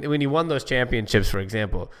when he won those championships, for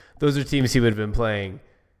example, those are teams he would have been playing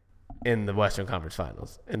in the Western Conference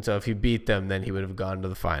Finals. And so if he beat them, then he would have gone to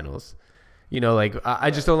the finals. You know, like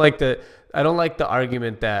I just don't like the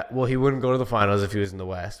argument that, well, he wouldn't go to the finals if he was in the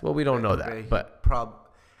West. Well, we don't know that. But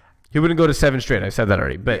he wouldn't go to 7 straight. I said that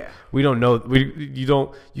already. But we don't know.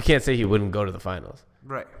 You can't say he wouldn't go to the finals.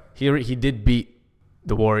 Right. He did beat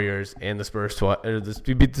the Warriors and the Spurs.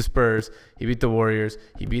 He beat the Spurs. He beat the Warriors.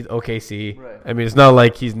 He beat OKC. Right. I mean, it's not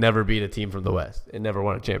like he's never beat a team from the West and never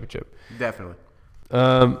won a championship. Definitely.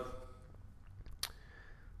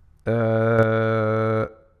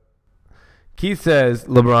 Keith says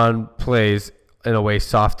LeBron plays in a way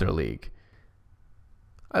softer league.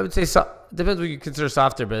 I would say depends what you consider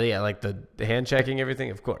softer, but yeah, like the hand checking, everything,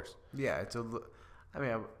 of course. Yeah,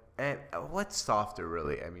 and what's softer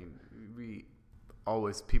really? I mean,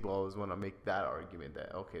 people always want to make that argument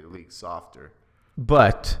that, okay, the league's softer.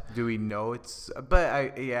 But do we know it's? But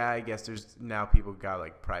I guess there's now people got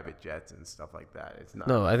like private jets and stuff like that. It's not.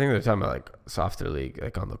 No, I think they're talking about like softer league,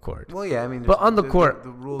 like on the court. Well, yeah, I mean, but on the court, the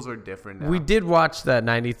rules are different now. We did watch that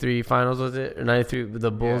 '93 finals, was it? Or '93,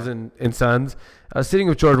 the Bulls and Suns. I was sitting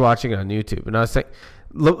with George watching it on YouTube, and I was saying,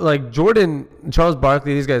 look, like Jordan, Charles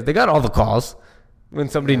Barkley, these guys, they got all the calls when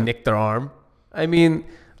somebody nicked their arm. I mean,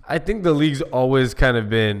 I think the league's always kind of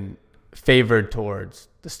been favored towards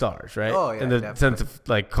the stars, right? Oh, yeah, in the definitely. sense of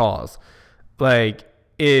like calls. Like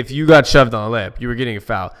if you got shoved on the lip, you were getting a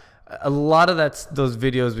foul. A lot of those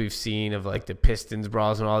videos we've seen of like the Pistons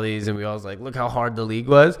brawls and all these, and we always like, look how hard the league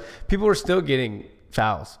was. People were still getting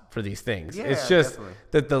fouls for these things. Yeah, it's just definitely.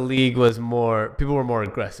 that the league was people were more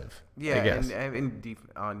aggressive. Yeah, I guess.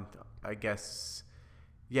 I guess,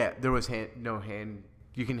 yeah, there was no hand.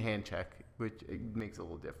 You can hand check, which it makes a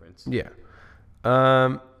little difference. Yeah.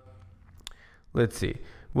 Let's see.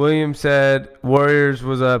 William said Warriors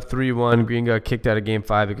was up 3-1. Green got kicked out of Game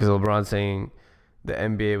 5 because of LeBron saying the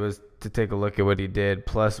NBA was to take a look at what he did.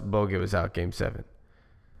 Plus, Bogut was out Game 7.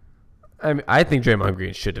 I mean, I think Draymond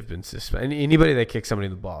Green should have been suspended. Anybody that kicks somebody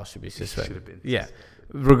in the ball should be suspended. Should have been. Yeah,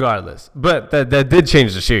 regardless. But that did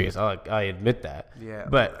change the series. I admit that. Yeah.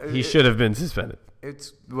 But he should have been suspended. It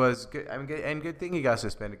was good. I mean, good thing he got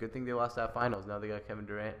suspended. Good thing they lost that finals. Now they got Kevin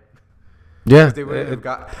Durant. Yeah, They wouldn't have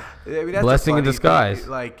got. I mean, that's blessing in the funny disguise. thing.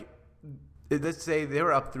 Like, let's say they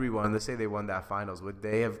were up 3-1. Let's say they won that finals. Would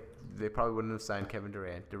they have? They probably wouldn't have signed Kevin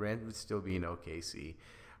Durant. Durant would still be in OKC.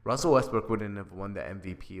 Russell Westbrook wouldn't have won the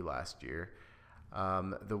MVP last year.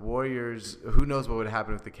 The Warriors. Who knows what would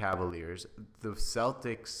happen with the Cavaliers? The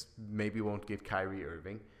Celtics maybe won't get Kyrie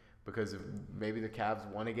Irving because maybe the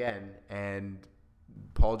Cavs won again and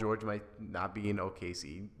Paul George might not be in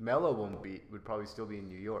OKC. Melo would probably still be in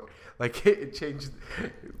New York. Like it changed.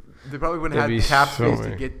 They probably wouldn't have cap space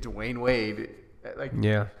to get Dwayne Wade. Like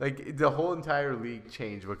the whole entire league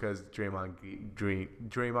changed because Draymond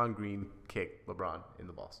Green kicked LeBron in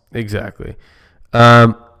the balls. Exactly.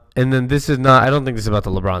 And then this is not. I don't think this is about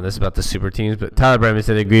the LeBron. This is about the super teams. But Tyler Brandman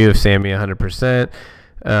said, "Agree with Sammy 100%."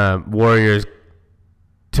 Warriors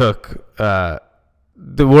took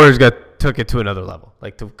the Warriors took it to another level,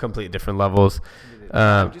 like to completely different levels.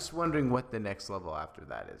 I'm just wondering what the next level after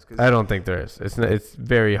that is. 'Cause I don't think there is. It's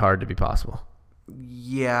very hard to be possible.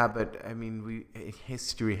 yeah, but I mean,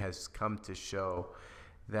 history has come to show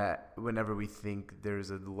that whenever we think there's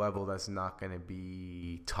a level that's not going to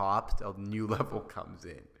be topped, a new level comes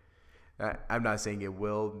in. I'm not saying it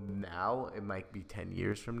will now. It might be 10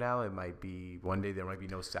 years from now. It might be one day there might be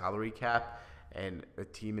no salary cap. And a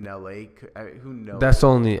team in LA, who knows? That's the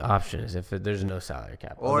only option is if there's no salary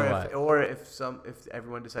cap. Or if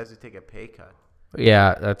everyone decides to take a pay cut.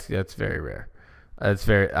 Yeah, that's very rare. I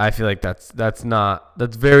feel like that's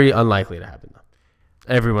very unlikely to happen though.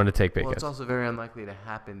 Everyone to take pay cuts. It's also very unlikely to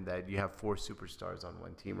happen that you have 4 superstars on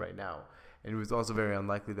one team right now. And it was also very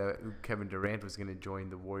unlikely that Kevin Durant was going to join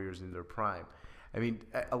the Warriors in their prime. I mean,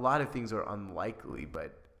 a lot of things are unlikely,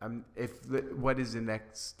 but what is the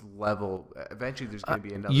next level? Eventually, there's going to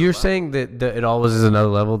be another. You're level. saying that it always is another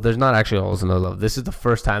level. There's not actually always another level. This is the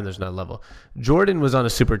first time there's another level. Jordan was on a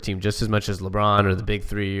super team just as much as LeBron or the Big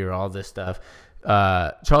Three or all this stuff.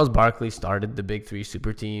 Charles Barkley started the Big Three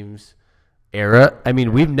super teams era. I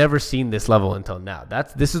mean, we've never seen this level until now.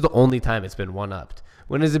 This is the only time it's been one-upped.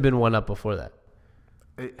 When has it been one-up before that?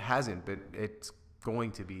 It hasn't, but it's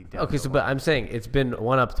going to be. Okay, but I'm saying it's been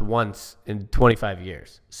one-upped once in 25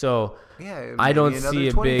 years. So yeah, I don't see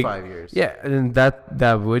a big. 25 years. Yeah, and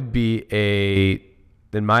that would be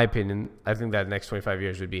in my opinion, I think that next 25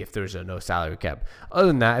 years would be if there's a no salary cap. Other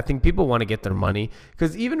than that, I think people want to get their money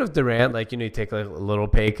because even if Durant, you take a little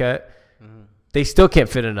pay cut, they still can't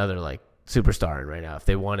fit another superstar in right now if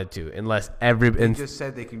they wanted to, unless They just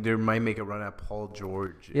said they might make a run at Paul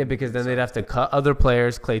George. Yeah, because then they'd have to cut other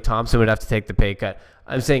players. Klay Thompson would have to take the pay cut.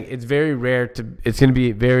 I'm saying it's going to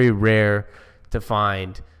be very rare to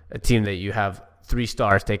find a team that you have 3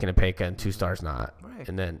 stars taking a pay cut and 2 stars not. Right.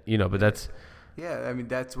 And then, but that's. Yeah, I mean,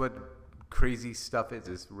 that's what crazy stuff is.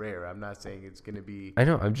 It's rare. I'm not saying it's going to be. I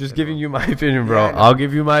know. I'm just giving you my opinion, bro. Yeah, I'll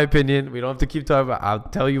give you my opinion. We don't have to keep talking about it. I'll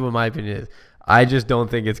tell you what my opinion is. I just don't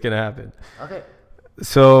think it's going to happen. Okay.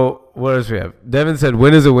 So, what else we have? Devin said,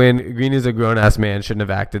 win is a win. Green is a grown-ass man. Shouldn't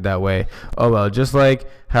have acted that way. Oh, well, just like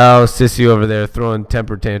how Sissy over there throwing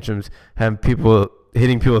temper tantrums, hitting people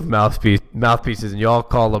with mouthpieces, and y'all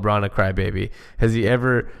call LeBron a crybaby. Has he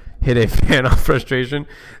ever hit a fan off frustration?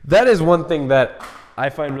 That is one thing that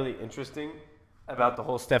I find really interesting about the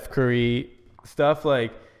whole Steph Curry stuff.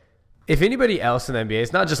 If anybody else in the NBA,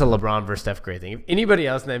 it's not just a LeBron versus Steph Curry thing. If anybody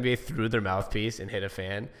else in the NBA threw their mouthpiece and hit a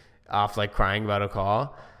fan off crying about a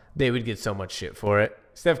call, they would get so much shit for it.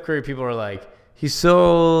 Steph Curry, people are he's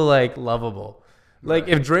so lovable. Right.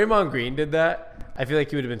 If Draymond Green did that, I feel like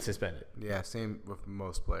he would have been suspended. Yeah, same with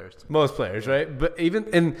most players. Most players, right? But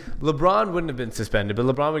LeBron wouldn't have been suspended, but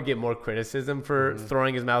LeBron would get more criticism for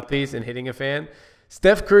throwing his mouthpiece and hitting a fan.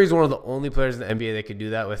 Steph Curry's one of the only players in the NBA that could do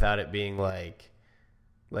that without it being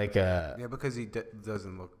yeah, because he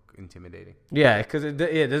doesn't look intimidating. Yeah, because it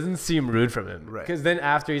doesn't seem rude from him. Right. Because then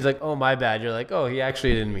after he's oh, my bad, you're oh, he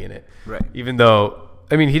actually didn't mean it. Right. Even though,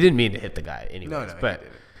 he didn't mean to hit the guy anyways. No, but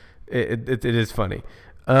it is funny.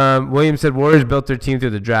 William said Warriors built their team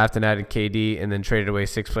through the draft and added KD and then traded away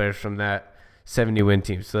 6 players from that 70-win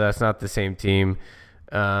team. So that's not the same team.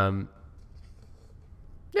 Yeah,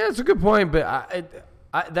 it's a good point, but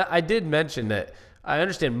I did mention that I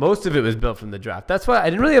understand most of it was built from the draft. That's why I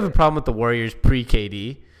didn't really have a problem with the Warriors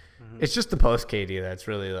pre-KD. It's just the post-KD that's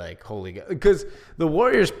really holy God. Because the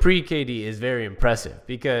Warriors pre-KD is very impressive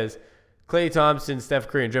because Klay Thompson, Steph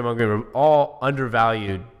Curry, and Draymond Green were all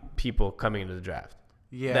undervalued people coming into the draft.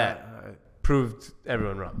 Yeah. That proved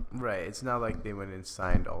everyone wrong. Right. It's not like they went and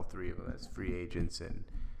signed all 3 of them as free agents and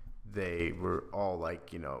they were all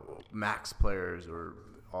max players or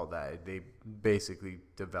all that. They basically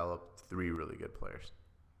developed 3 really good players.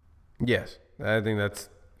 Yes. I think that's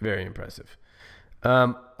very impressive.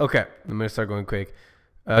 Okay. I'm going to start going quick.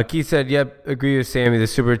 Keith said, yep, agree with Sammy. The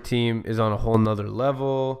super team is on a whole nother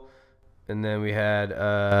level. And then we had,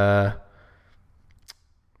 where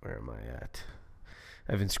am I at?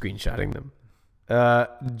 I've been screenshotting them.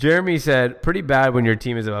 Jeremy said, pretty bad when your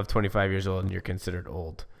team is above 25 years old and you're considered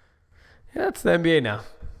old. Yeah, that's the NBA now.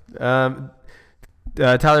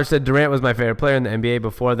 Tyler said, Durant was my favorite player in the NBA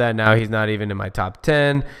before that. Now he's not even in my top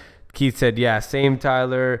 10. Keith said, yeah, same,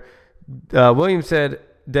 Tyler. William said,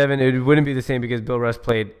 Devin, it wouldn't be the same because Bill Russ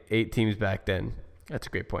played 8 teams back then. That's a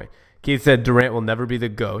great point. Keith said, Durant will never be the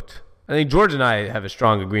GOAT. I think George and I have a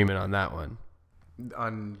strong agreement on that one.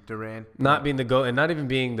 On Durant? Not being the GOAT and not even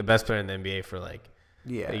being the best player in the NBA for a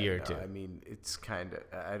year or two. I mean, it's kind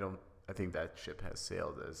of, I think that ship has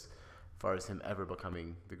sailed as far as him ever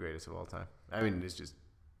becoming the greatest of all time. I mean, it's just,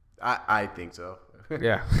 I think so.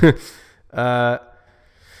 Yeah.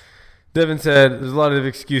 Devin said, there's a lot of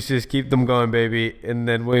excuses. Keep them going, baby. And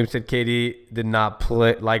then William said KD did not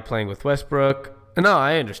like playing with Westbrook. No,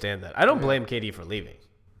 I understand that. I don't blame KD for leaving.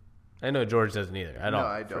 I know George doesn't either at all. No,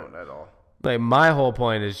 I don't at all. Like, my whole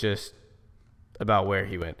point is just about where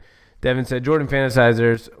he went. Devin said, Jordan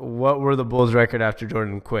fantasizers, what were the Bulls' record after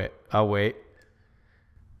Jordan quit? I'll wait.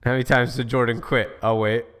 How many times did Jordan quit? I'll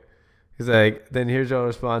wait. He's like, then here's your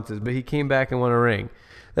responses. But he came back and won a ring.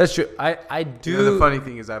 That's true. I do. You know, the funny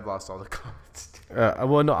thing is I've lost all the comments.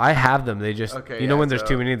 Well, no, I have them. They just, when there's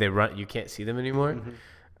too many, they run. You can't see them anymore.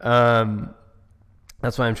 Mm-hmm.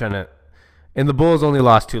 That's why I'm trying to. And the Bulls only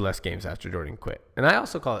lost 2 less games after Jordan quit. And I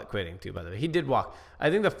also call it quitting, too, by the way. He did walk. I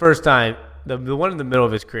think the first time, the one in the middle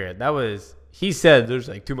of his career, that was, he said there's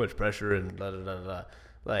like too much pressure and da da da da.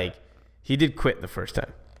 Like, he did quit the first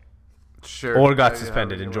time. Sure. Or got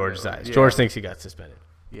suspended in George's eyes. Yeah. George thinks he got suspended.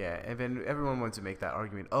 Yeah, and then everyone wants to make that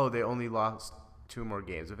argument. Oh, they only lost 2 more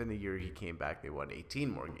games. Within the year he came back, they won 18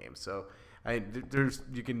 more games. So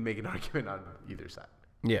you can make an argument on either side.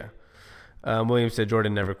 Yeah. Williams said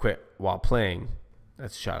Jordan never quit while playing.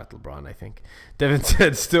 That's a shot at LeBron, I think. Devin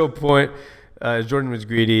said still point. Jordan was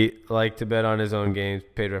greedy, liked to bet on his own games,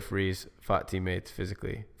 paid referees, fought teammates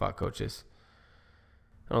physically, fought coaches.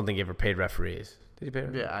 I don't think he ever paid referees. Did he pay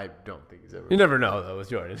referees? Yeah, I don't think he's ever. You never know, though, with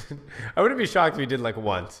Jordan. I wouldn't be shocked if he did like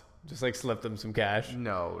once. Just like slipped him some cash.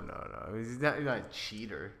 No. He's not a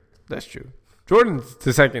cheater. That's true. Jordan's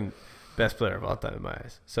the second best player of all time in my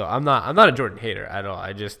eyes. So I'm not a Jordan hater at all.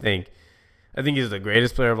 I think he's the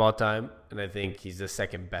greatest player of all time, and I think he's the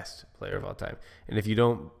second best player of all time. And if you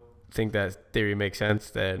don't think that theory makes sense,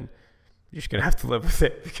 then you're just gonna have to live with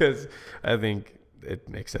it because I think it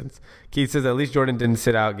makes sense. Keith says at least Jordan didn't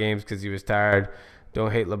sit out games because he was tired.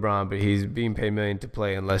 Don't hate LeBron, but he's being paid $1 million to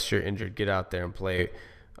play. Unless you're injured, get out there and play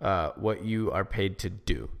what you are paid to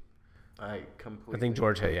do. I think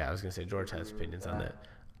George. I was gonna say George has opinions on that.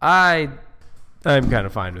 I'm kind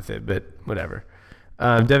of fine with it, but whatever.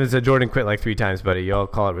 Devin said Jordan quit like 3 times, buddy. Y'all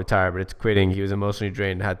call it retire, but it's quitting. He was emotionally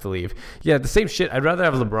drained and had to leave. Yeah, the same shit. I'd rather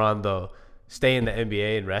have LeBron though stay in the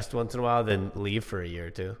NBA and rest once in a while than leave for a year or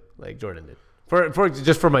 2, like Jordan did. For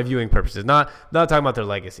just for my viewing purposes, not talking about their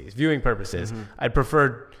legacies. Viewing purposes, I'd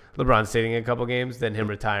prefer LeBron staying a couple games than him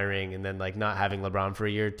retiring and then like not having LeBron for a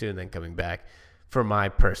year or 2 and then coming back. For my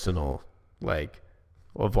personal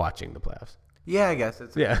of watching the playoffs. Yeah, I guess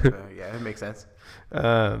it's it makes sense.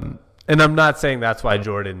 And I'm not saying that's why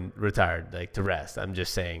Jordan retired, like to rest. I'm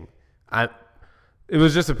just saying, it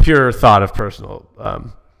was just a pure thought of personal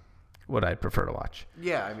what I'd prefer to watch.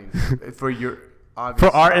 Yeah, I mean, for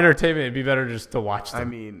our entertainment, it'd be better just to watch them. I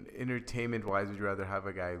mean, entertainment-wise, would you rather have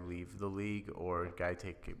a guy leave the league or a guy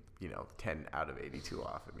take 10 out of 82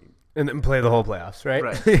 off? I mean, and then play the whole playoffs, right?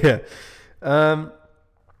 Right. Yeah.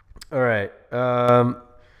 All right.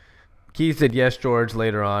 Keith said yes, George,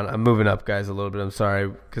 later on. I'm moving up, guys, a little bit. I'm sorry,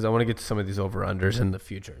 because I want to get to some of these over-unders and the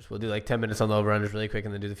futures. We'll do like 10 minutes on the over-unders really quick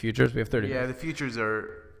and then do the futures. We have 30 minutes. Yeah, the futures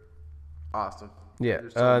are awesome. Yeah.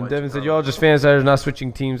 Devin said, y'all just fansiders, not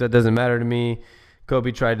switching teams. That doesn't matter to me.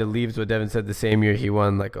 Kobe tried to leave, is what Devin said, the same year he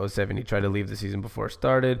won, like 07. He tried to leave the season before it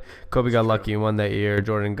started. Kobe got lucky and won that year.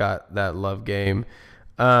 Jordan got that love game.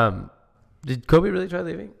 Did Kobe really try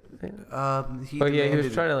leaving? He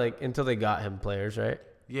was trying to until they got him players, right?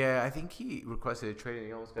 Yeah, I think he requested a trade and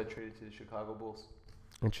he almost got traded to the Chicago Bulls.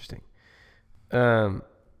 Interesting.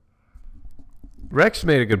 Rex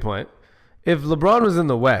made a good point. If LeBron was in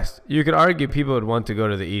the West, you could argue people would want to go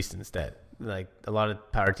to the East instead. Like a lot of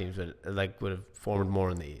power teams would have formed more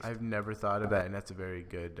in the East. I've never thought of that, and that's a very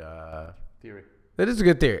good theory. That is a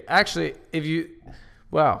good theory. Actually,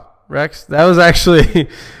 Rex, that was actually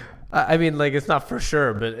I mean, it's not for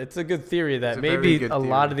sure, but it's a good theory that maybe a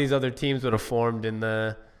lot of these other teams would have formed in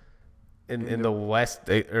the West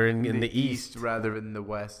or in the East rather than the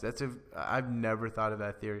West. I've never thought of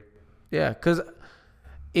that theory. Yeah, because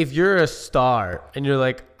if you're a star and you're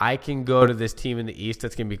like, I can go to this team in the East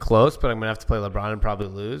that's going to be close, but I'm going to have to play LeBron and probably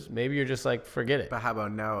lose, maybe you're just like, forget it. But how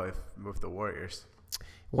about now with the Warriors?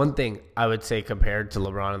 One thing I would say compared to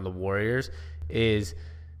LeBron and the Warriors is,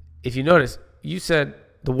 if you notice, you said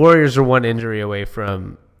the Warriors are one injury away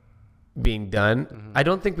from being done. Mm-hmm. I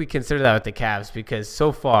don't think we consider that with the Cavs because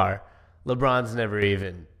so far, LeBron's never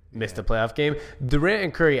even missed a playoff game. Durant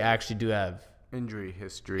and Curry actually do have injury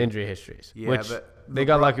histories. Yeah, which they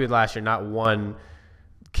got lucky with last year. Not one.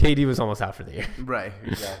 KD was almost out for the year. Right,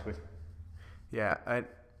 exactly. Yeah,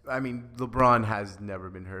 I mean, LeBron has never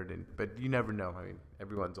been hurt, but you never know. I mean,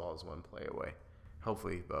 everyone's always one play away.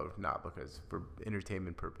 Hopefully, though, not, because for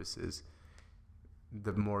entertainment purposes,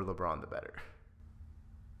 the more LeBron, the better.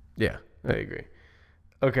 Yeah, I agree.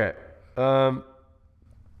 Okay.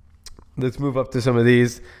 Let's move up to some of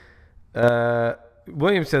these.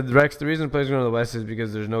 William said, Rex, the reason players go to the West is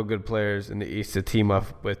because there's no good players in the East to team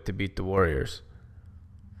up with to beat the Warriors.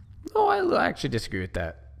 No, I actually disagree with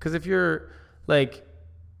that. Because if you're, like,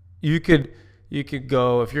 you could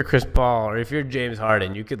go, if you're Chris Paul or if you're James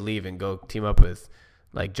Harden, you could leave and go team up with,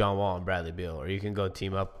 like, John Wall and Bradley Beal. Or you can go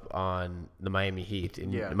team up on the Miami Heat.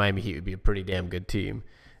 And the Miami Heat would be a pretty damn good team.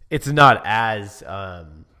 It's not as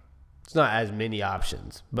many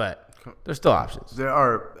options, but there's still options. There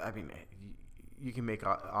are, I mean, you can make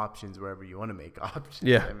options wherever you want to make options.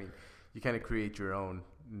 Yeah. I mean, you kind of create your own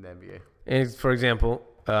in the NBA. And for example,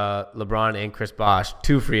 LeBron and Chris Bosh,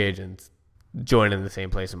 2 free agents, join in the same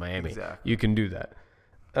place in Miami. Exactly. You can do that.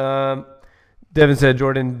 Devin said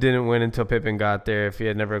Jordan didn't win until Pippen got there. If he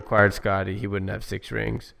had never acquired Scottie, he wouldn't have 6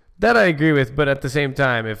 rings. That I agree with, but at the same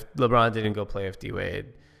time, if LeBron didn't go play with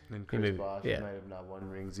D-Wade, and Chris Bosh might have not won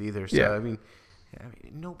rings either. So, Yeah. I mean,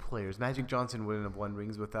 no players. Magic Johnson wouldn't have won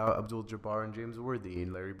rings without Abdul-Jabbar and James Worthy,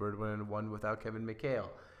 and Larry Bird wouldn't have won without Kevin McHale.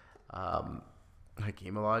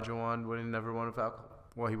 Hakeem Olajuwon would have never won without.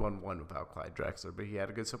 Well, he won one without Clyde Drexler, but he had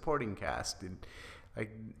a good supporting cast, and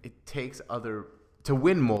like it takes other to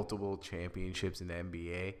win multiple championships in the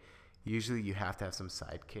NBA. Usually, you have to have some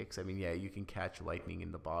sidekicks. I mean, yeah, you can catch lightning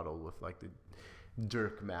in the bottle with like the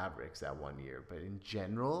Dirk Mavericks that one year, but in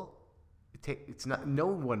general, it's not. No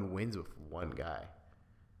one wins with one guy.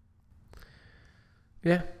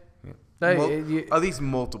 yeah. At least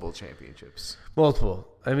multiple championships. Multiple.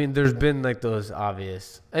 I mean, there's been like those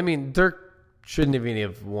obvious. I mean, Dirk shouldn't have even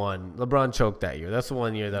have won. LeBron choked that year. That's the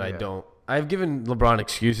one year that I don't. I've given LeBron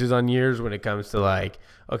excuses on years when it comes to like,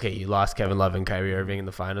 okay, you lost Kevin Love and Kyrie Irving in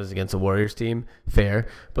the finals against the Warriors team. Fair.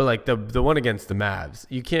 But like the one against the Mavs,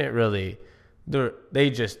 you can't really.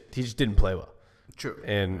 He just didn't play well. True.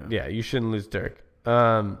 And yeah, you shouldn't lose Dirk.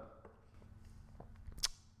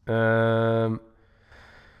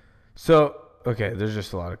 So, okay, there's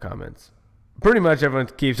just a lot of comments. Pretty much everyone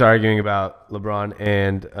keeps arguing about LeBron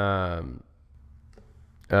and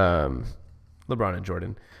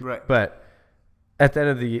Jordan. Right. But at the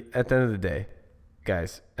end of the day,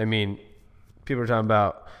 guys, I mean, people are talking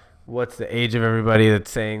about what's the age of everybody that's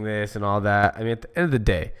saying this and all that. I mean, at the end of the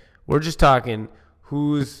day, we're just talking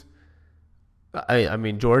who's I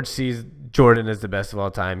mean, George sees Jordan as the best of all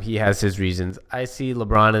time. He has his reasons. I see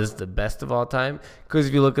LeBron as the best of all time because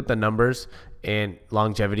if you look at the numbers and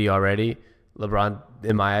longevity already, LeBron,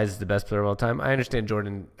 in my eyes, is the best player of all time. I understand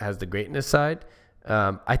Jordan has the greatness side.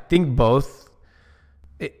 I think both.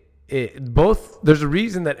 There's a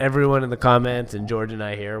reason that everyone in the comments and George and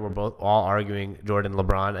I here, we're both all arguing Jordan,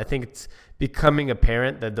 LeBron. I think it's becoming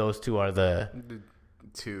apparent that those two are the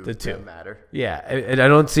two that matter. Yeah, and I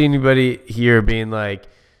don't see anybody here being like,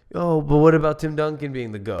 oh, but what about Tim Duncan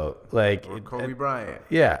being the GOAT? Like or Kobe Bryant.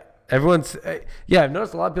 Yeah, everyone's. I've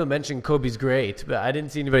noticed a lot of people mention Kobe's great, but I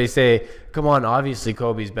didn't see anybody say, come on, obviously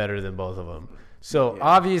Kobe's better than both of them. So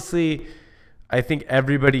obviously, I think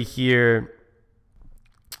everybody here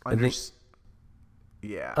understands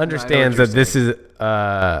that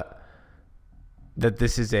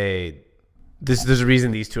there's a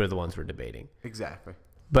reason these two are the ones we're debating. Exactly.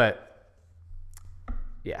 But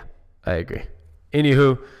yeah, I agree.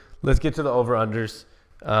 Anywho, let's get to the over-unders.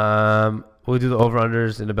 We'll do the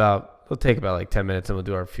over-unders in it'll take about like 10 minutes, and we'll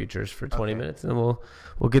do our futures for 20 minutes, and we'll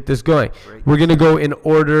get this going. Great. We're going to go in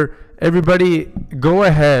order. Everybody go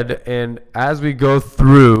ahead, and as we go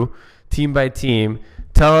through team by team,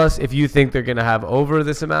 tell us if you think they're going to have over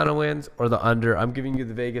this amount of wins or the under. I'm giving you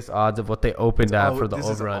the Vegas odds of what they opened at for the over-under.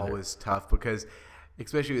 This is always tough because,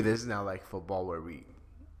 especially with this is now like football where we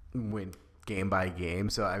win game by game.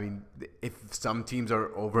 So, I mean, if some teams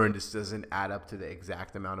are over and this doesn't add up to the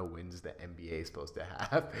exact amount of wins the NBA is supposed to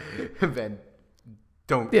have, then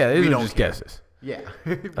don't. Yeah, these are just guesses. Yeah.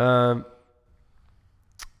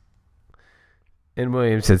 And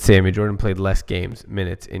Williams said Sammy Jordan played less games,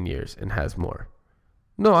 minutes, in years and has more.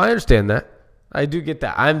 No, I understand that. I do get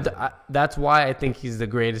that. That's why I think he's the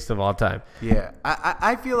greatest of all time. Yeah,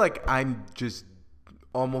 I feel like I'm just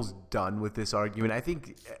almost done with this argument. I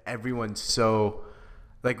think everyone's so,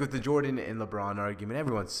 like with the Jordan and LeBron argument,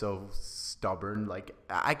 everyone's so stubborn. Like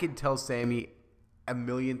I can tell Sammy a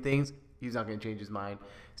million things. He's not going to change his mind.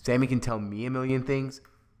 Sammy can tell me a million things.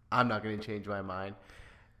 I'm not going to change my mind.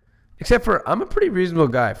 Except for I'm a pretty reasonable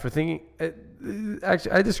guy for thinking.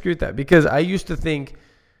 Actually, I disagree with that because I used to think.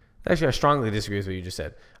 Actually, I strongly disagree with what you just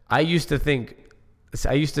said. I used to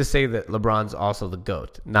say that LeBron's also the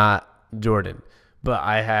GOAT, not Jordan. But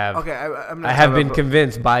I have. Okay, I have been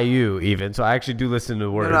convinced by you even. So I actually do listen to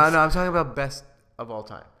the words. No. I'm talking about best of all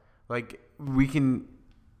time. Like, we can.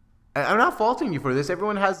 I'm not faulting you for this.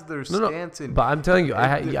 Everyone has their stance. No. But I'm telling you,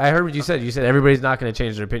 I heard what you said. You said everybody's not going to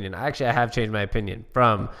change their opinion. I have changed my opinion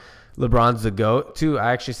from LeBron's the GOAT to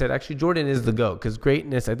I actually said Jordan is the GOAT, because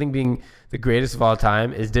greatness, I think being the greatest of all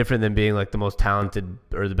time is different than being like the most talented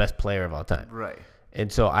or the best player of all time. Right. And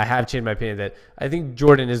so I have changed my opinion that I think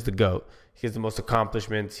Jordan is the GOAT. He has the most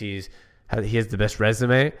accomplishments. He has the best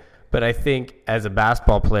resume. But I think as a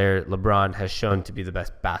basketball player, LeBron has shown to be the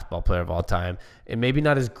best basketball player of all time. And maybe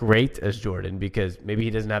not as great as Jordan, because maybe he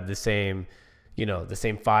doesn't have the same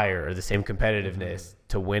fire or the same competitiveness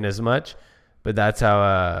to win as much. But that's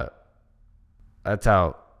how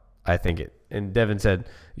I think it. And Devin said,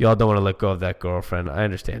 y'all don't want to let go of that girlfriend. I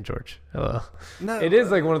understand, George. Hello. No, it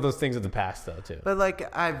is like one of those things of the past, though, too. But like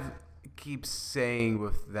I keep saying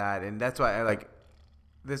with that, and that's why I like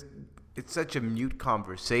this. It's such a mute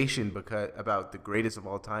conversation about the greatest of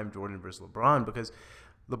all time, Jordan versus LeBron, because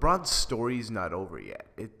LeBron's story's not over yet.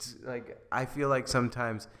 It's like I feel like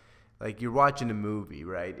sometimes, like you're watching a movie,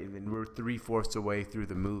 right, and then we're 3/4 away through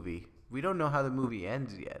the movie. We don't know how the movie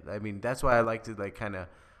ends yet. I mean, that's why I like to like kind of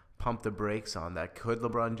pump the brakes on that. Could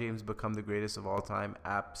LeBron James become the greatest of all time?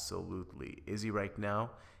 Absolutely. Is he right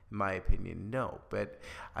now? In my opinion, no. But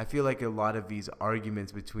I feel like a lot of these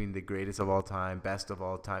arguments between the greatest of all time, best of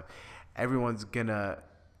all time, everyone's gonna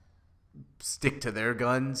stick to their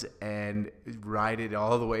guns and ride it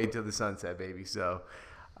all the way to the sunset, baby. So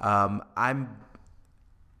I'm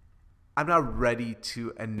not ready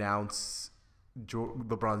to announce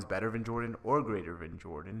LeBron's better than Jordan or greater than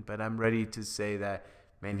Jordan, but I'm ready to say that,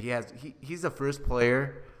 man, he's the first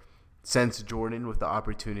player since Jordan with the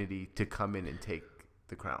opportunity to come in and take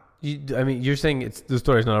the crown. You're saying the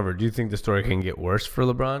story's not over. Do you think the story can get worse for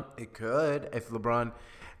LeBron? It could. If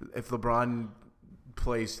LeBron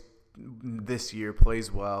plays this year,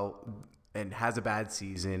 plays well, and has a bad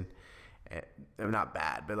season, not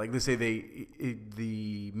bad, but like let's say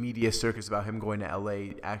the media circus about him going to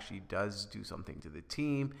LA actually does do something to the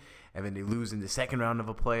team, and then they lose in the second round of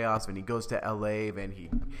a playoffs, when he goes to LA, then he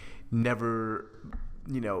never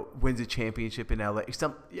wins a championship in LA.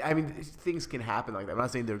 Things can happen like that. I'm not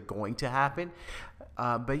saying they're going to happen.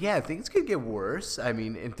 But yeah, things could get worse.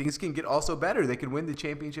 And things can get also better. They could win the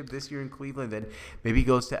championship this year in Cleveland, then maybe he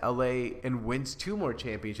goes to LA and wins 2 more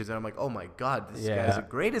championships. And I'm like, oh my God, this guy's the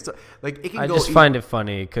greatest. Like, it can I just find it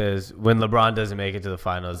funny because when LeBron doesn't make it to the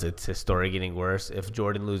finals, it's his story getting worse. If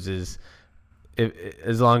Jordan loses,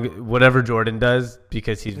 whatever Jordan does,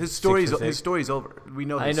 because his story's over. We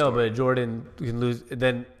know. I know, but Jordan can lose.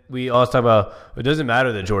 Then we all talk about it doesn't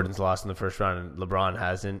matter that Jordan's lost in the first round and LeBron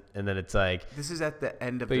hasn't, and then it's like this is at the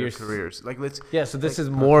end of their careers. Like so this is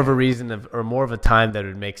more of a reason or more of a time that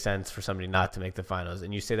would make sense for somebody not to make the finals.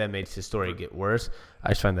 And you say that makes his story get worse. I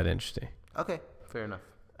just find that interesting. Okay, fair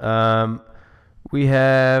enough. We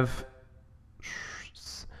have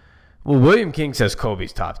William King says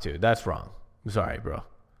Kobe's top 2. That's wrong. I'm sorry, bro.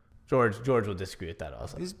 George will disagree with that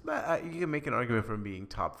also. You can make an argument for him being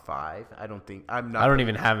top 5. I don't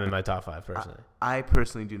even have him in my top 5 personally. I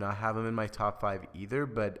personally do not have him in my top 5 either,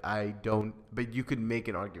 but you could make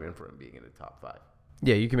an argument for him being in the top 5.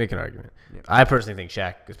 Yeah, you can make an argument. Yep. I personally think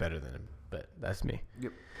Shaq is better than him, but that's me.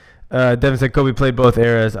 Yep. Devin said Kobe played both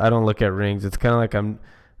eras. I don't look at rings. It's kind of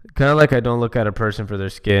like I don't look at a person for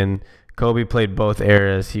their skin. Kobe played both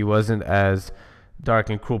eras. He wasn't as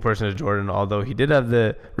dark and cruel person as Jordan, although he did have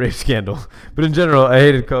the rape scandal. But in general, I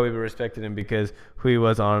hated Kobe but respected him because who he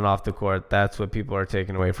was on and off the court. That's what people are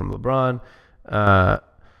taking away from LeBron.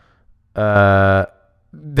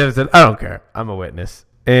 Devin said, I don't care. I'm a witness.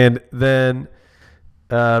 And then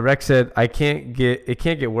Rex said, it can't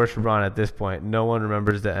get worse for LeBron at this point. No one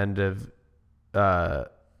remembers the end of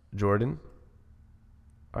Jordan.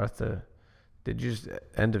 Arthur. Did you just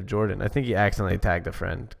end of Jordan? I think he accidentally tagged a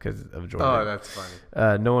friend because of Jordan. Oh, that's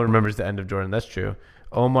funny. No one remembers the end of Jordan. That's true.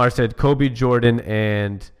 Omar said Kobe, Jordan,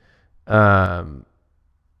 and Omar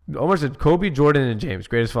said Kobe, Jordan, and James.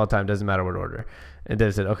 Greatest of all time. Doesn't matter what order. And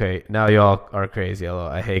then said, okay, now y'all are crazy.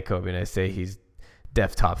 Although I hate Kobe and I say he's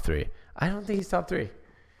def top 3. I don't think he's top 3.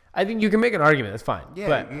 I think you can make an argument. That's fine. Yeah,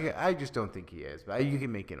 but I just don't think he is. But you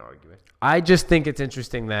can make an argument. I just think it's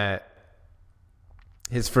interesting that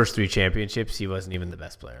his first 3 championships, he wasn't even the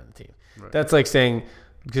best player on the team. Right. That's like saying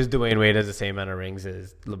because Dwayne Wade has the same amount of rings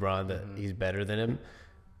as LeBron that he's better than him.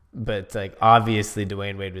 But it's like obviously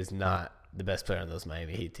Dwayne Wade was not the best player on those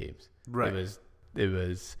Miami Heat teams. Right. It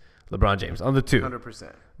was LeBron James on the 2.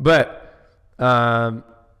 100%. But I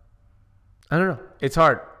I don't know. It's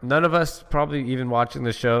hard. None of us probably even watching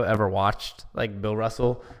the show ever watched like Bill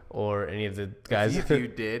Russell or any of the guys. If you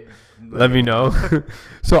did, let me know.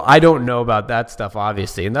 So I don't know about that stuff,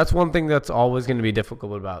 obviously. And that's one thing that's always going to be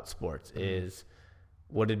difficult about sports is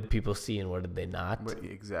what did people see and what did they not?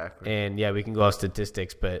 Exactly. And, yeah, we can go off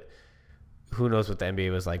statistics, but who knows what the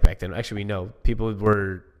NBA was like back then. Actually, we know people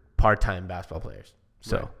were part-time basketball players.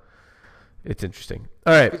 So it's interesting.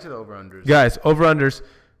 All right. Get to the over-unders. Guys, over-unders.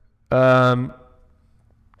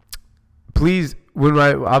 Please,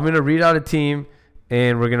 I'm going to read out a team,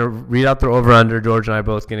 and we're going to read out their over-under. George and I are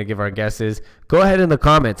both going to give our guesses. Go ahead in the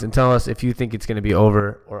comments and tell us if you think it's going to be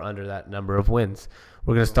over or under that number of wins.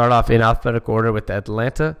 We're going to start off in alphabetical order with the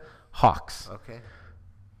Atlanta Hawks. Okay.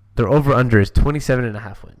 Their over-under is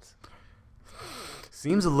 27.5 wins.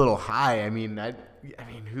 Seems a little high. I mean,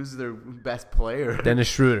 who's their best player? Dennis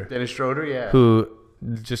Schroeder. Dennis Schroeder, yeah. Who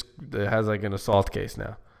just has like an assault case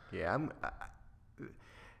now. Yeah,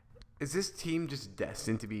 is this team just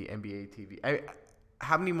destined to be NBA TV?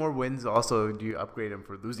 How many more wins also do you upgrade them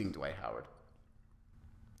for losing Dwight Howard?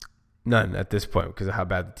 None at this point because of how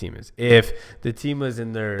bad the team is. If the team was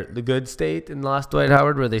in the good state and lost Dwight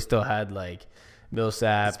Howard, where they still had like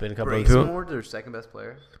Millsap and a couple of people. Bazemore their second best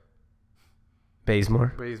player?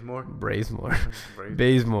 Bazemore. Is he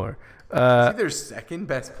their second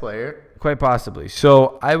best player? Quite possibly.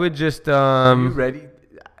 So I would just. Are you ready?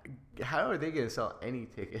 How are they going to sell any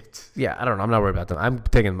tickets? Yeah, I don't know. I'm not worried about them. I'm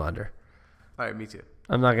taking them under. All right, me too.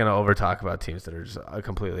 I'm not going to over talk about teams that are just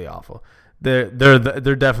completely awful. They're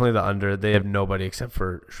definitely the under. They have nobody except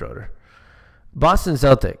for Schroeder. Boston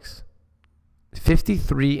Celtics,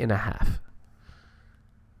 53.5.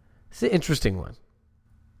 It's an interesting one.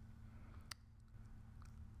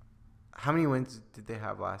 How many wins did they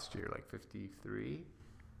have last year? Like 53?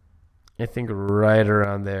 I think right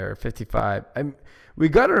around there, 55. We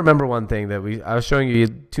got to remember one thing that I was showing you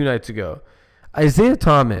 2 nights ago. Isaiah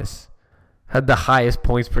Thomas had the highest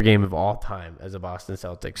points per game of all time as a Boston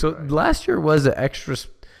Celtic. So last year was an extra,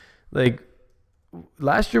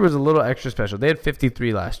 last year was a little extra special. They had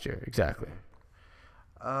 53 last year, exactly.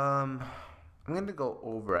 I'm going to go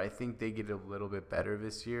over. I think they get a little bit better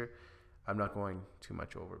this year. I'm not going too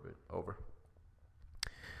much over, but over.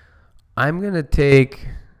 I'm going to take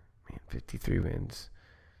 53 wins.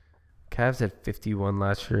 Cavs had 51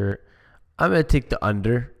 last year. I'm going to take the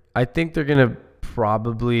under. I think they're going to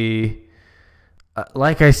probably,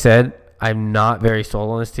 like I said, I'm not very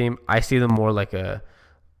sold on this team. I see them more like I'm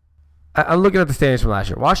looking at the standings from last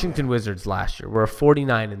year. Washington Wizards last year were a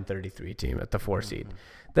 49-33 team at the 4 seed.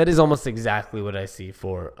 That is almost exactly what I see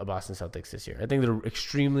for a Boston Celtics this year. I think they're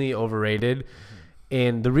extremely overrated.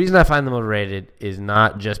 And the reason I find them overrated is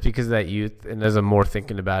not just because of that youth. And as I'm more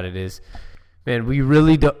thinking about it is, man, we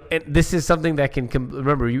really don't. And this is something that can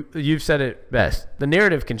remember, you've said it best. The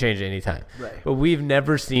narrative can change at any time. Right. But we've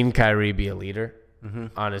never seen Kyrie be a leader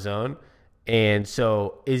on his own. And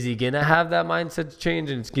so is he going to have that mindset change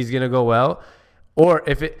and he's going to go well? Or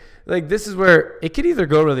if this is where it could either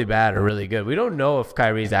go really bad or really good. We don't know if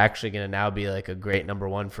Kyrie's actually going to now be like a great number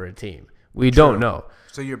one for a team. We don't know.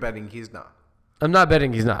 So you're betting he's not? I'm not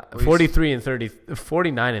betting he's not. 49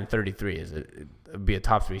 and 33 would be a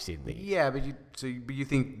top 3 seed in the league. Yeah, but you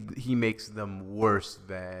think he makes them worse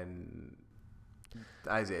than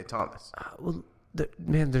Isaiah Thomas?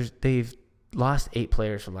 They've lost 8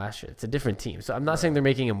 players from last year. It's a different team. So I'm not saying they're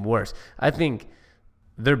making him worse. I think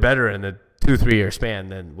they're better in the 2-3 year span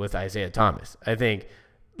than with Isaiah Thomas. I think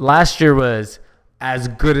last year was as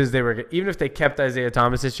good as they were. Even if they kept Isaiah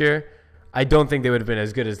Thomas this year, I don't think they would have been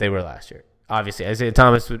as good as they were last year. Obviously, Isaiah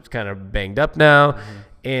Thomas was kind of banged up now,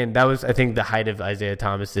 and that was, I think, the height of Isaiah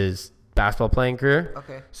Thomas's basketball playing career.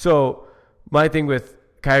 Okay. So my thing with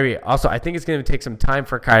Kyrie, also, I think it's going to take some time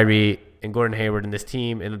for Kyrie and Gordon Hayward and this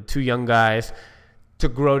team and 2 young guys to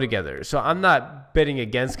grow together. So I'm not betting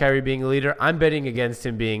against Kyrie being a leader. I'm betting against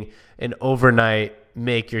him being an overnight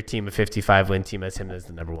make your team a 55-win team as him as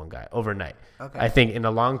the number 1 guy overnight. Okay. I think in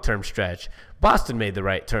a long-term stretch, Boston made the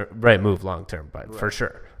right move long-term, but for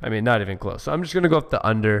sure. I mean, not even close. So I'm just going to go with the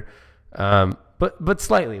under, but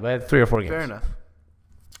slightly by 3 or 4 games. Fair enough.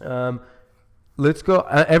 Let's go.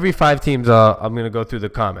 Every 5 teams, I'm going to go through the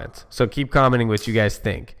comments. So keep commenting what you guys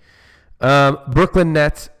think. Brooklyn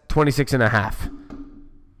Nets, 26.5.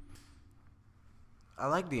 I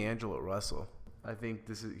like D'Angelo Russell. I think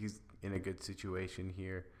he's in a good situation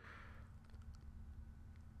here.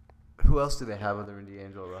 Who else do they have other than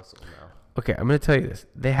D'Angelo Russell now? Okay, I'm going to tell you this.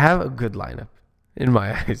 They have a good lineup in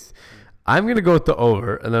my eyes. I'm going to go with the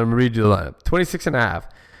over, and then I'm going to read you the lineup. 26.5.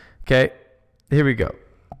 Okay, here we go.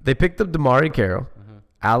 They picked up Damari Carroll,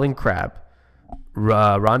 Allen Crabbe,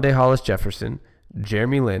 Rondé Hollis-Jefferson,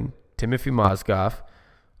 Jeremy Lin, Timothy Mozgov,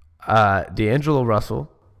 D'Angelo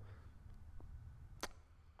Russell,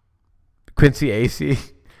 Quincy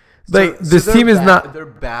Acee. Like, this team is not... They're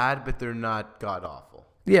bad, but they're not god-awful.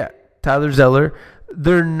 Yeah. Tyler Zeller.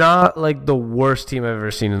 They're not, like, the worst team I've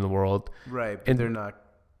ever seen in the world. Right, but they're not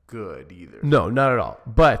good either. No, not at all.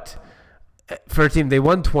 But for a team, they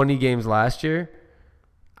won 20 games last year.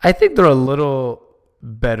 I think they're a little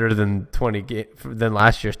better than than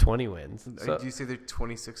last year's 20 wins. So, do you say they're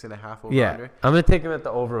 26.5 over yeah, under? I'm going to take them at the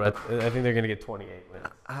over. I think they're going to get 28 wins.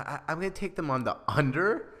 I'm going to take them on the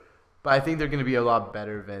under, but I think they're going to be a lot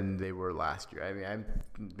better than they were last year. I mean, I'm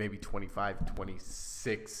maybe 25,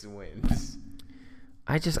 26 wins.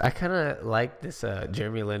 I kind of like this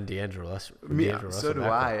Jeremy Lin, D'Angelo Russell. So do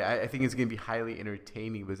I. I think it's going to be highly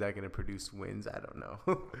entertaining, but is that going to produce wins? I don't know.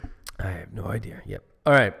 I have no idea. Yep.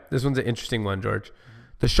 All right. This one's an interesting one, George.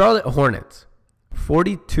 The Charlotte Hornets,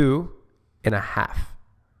 42.5.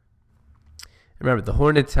 Remember, the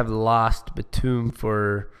Hornets have lost Batum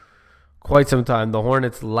for quite some time. The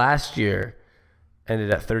Hornets last year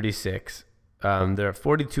ended at 36. They're at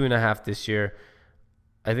 42.5 this year.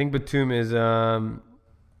 I think Batum is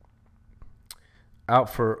out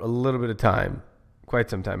for a little bit of time, quite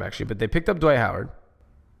some time actually. But they picked up Dwight Howard.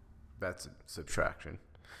 That's a subtraction.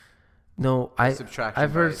 No, I've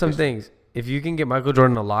heard some things. If you can get Michael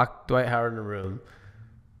Jordan to lock Dwight Howard in a room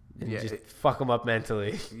and just fuck him up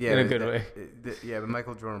mentally in a good way. But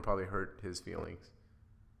Michael Jordan probably hurt his feelings.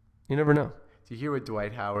 You never know. Do you hear what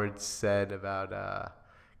Dwight Howard said about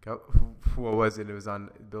what was it? It was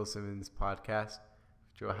on Bill Simmons' podcast,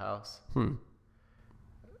 Joe House.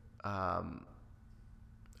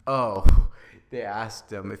 They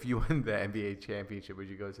asked him, if you won the NBA championship, would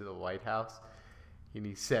you go to the White House? And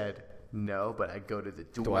he said, no, but I'd go to the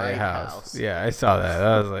Dwight House. Yeah, I saw that.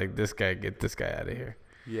 I was like, get this guy out of here.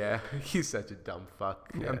 Yeah, he's such a dumb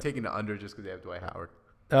fuck. Yeah. I'm taking the under just because they have Dwight Howard.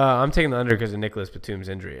 I'm taking the under because of Nicholas Batum's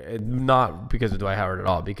injury. Not because of Dwight Howard at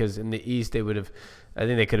all. Because in the East, I think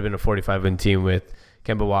they could have been a 45-win team with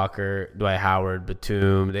Kemba Walker, Dwight Howard,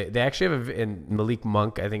 Batum. They actually have and Malik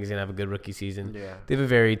Monk, I think, is going to have a good rookie season. Yeah. They have a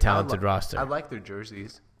very talented roster. I like their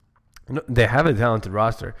jerseys. No, they have a talented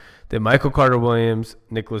roster. They have Michael Carter-Williams,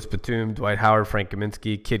 Nicholas Batum, Dwight Howard, Frank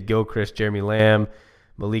Kaminsky, Kid Gilchrist, Jeremy Lamb,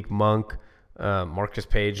 Malik Monk, Marcus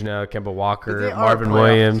Page now, Kemba Walker, Marvin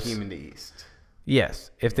Williams. Team in the East. Yes,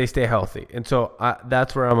 if they stay healthy. And so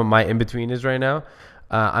that's where my in-between is right now.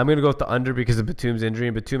 I'm going to go with the under because of Batum's injury.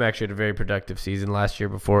 And Batum actually had a very productive season last year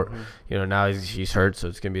before, now he's hurt, so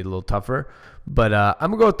it's going to be a little tougher. But I'm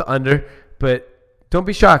going to go with the under. But don't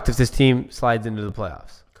be shocked if this team slides into the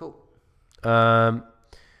playoffs. Cool.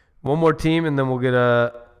 One more team, and then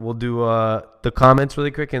we'll do the comments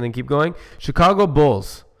really quick and then keep going. Chicago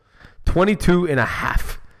Bulls,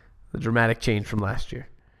 22.5. The dramatic change from last year.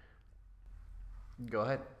 Go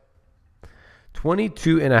ahead.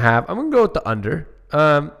 22.5. I'm going to go with the under.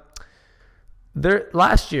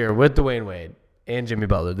 Last year with Dwayne Wade and Jimmy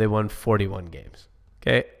Butler, they won 41 games.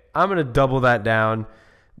 Okay, I'm going to double that down.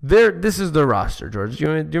 This is their roster, George. Do you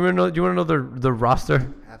want to know the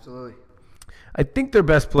roster? Absolutely. I think their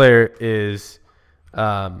best player is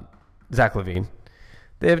Zach LaVine.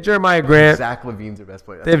 They have Jeremiah Grant. Zach LaVine's their best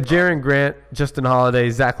player. They have Jaren Grant, Justin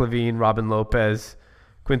Holiday, Zach LaVine, Robin Lopez,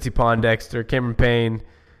 Quincy Pondexter, Cameron Payne,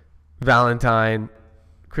 Valentine,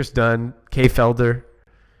 Chris Dunn, Kay Felder,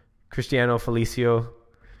 Cristiano Felicio.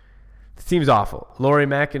 This team's awful. Laurie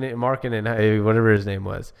Markkinen, whatever his name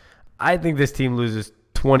was. I think this team loses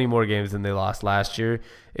 20 more games than they lost last year.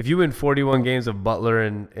 If you win 41 games of Butler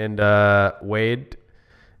and Wade,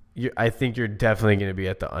 I think you're definitely going to be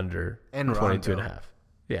at the under and 22.5.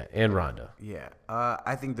 Yeah, and Rondo. Yeah,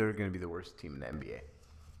 I think they're going to be the worst team in the NBA.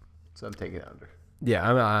 So I'm taking it under. Yeah,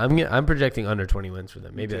 I'm projecting under 20 wins for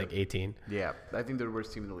them, maybe like 18. Yeah, I think they're the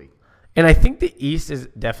worst team in the league. And I think the East is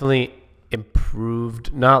definitely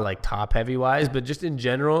improved, not like top heavy wise, but just in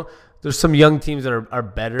general, there's some young teams that are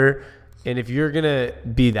better. And if you're going to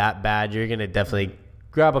be that bad, you're going to definitely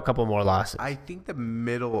grab a couple more losses. I think the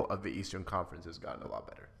middle of the Eastern Conference has gotten a lot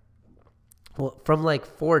better. Well, from like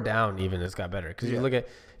 4 down even it's got better. Because you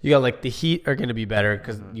got like the Heat are going to be better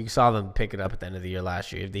because you saw them pick it up at the end of the year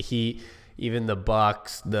last year. The Heat, even the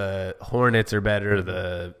Bucks, the Hornets are better.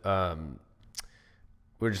 The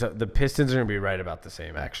Pistons are going to be right about the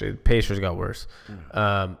same, actually. The Pacers got worse.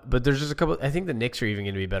 But there's just a couple. I think the Knicks are even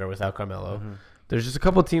going to be better without Carmelo. There's just a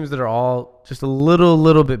couple teams that are all just a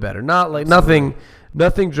little bit better. Not like nothing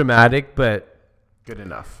dramatic, but Good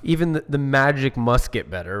enough. Even the Magic must get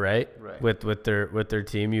better, right? Right. With their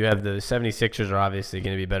team. You have the 76ers are obviously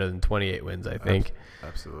going to be better than 28 wins, I think.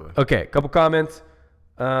 Absolutely. Okay, couple comments.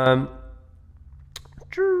 Where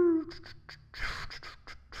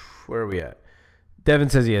are we at?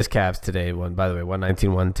 Devin says he has Cavs today. By the way,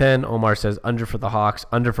 119-110. Omar says under for the Hawks,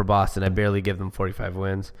 under for Boston. I barely give them 45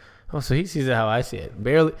 wins. Oh, so he sees it how I see it.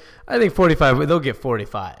 Barely. I think 45. They'll get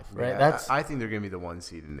 45, right? Yeah, I think they're going to be the 1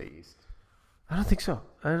 seed in the East. I don't think so.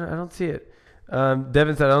 I don't see it.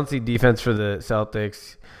 Devin said I don't see defense for the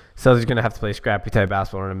Celtics. Celtics are going to have to play scrappy type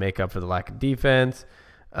basketball to make up for the lack of defense.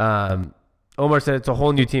 Omar said it's a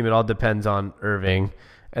whole new team. It all depends on Irving.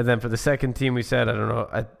 And then for the second team, we said, I don't know.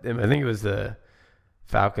 I think it was the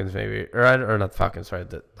Falcons maybe. Or not the Falcons, sorry.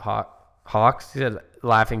 The Hawks. He said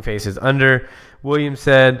laughing faces under. Williams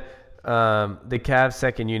said the Cavs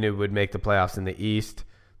second unit would make the playoffs in the East.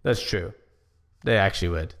 That's true. They actually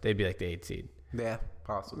would. They'd be like the 8th seed. Yeah,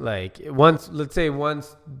 possibly. Like let's say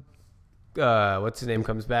once what's his name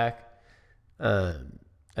comes back,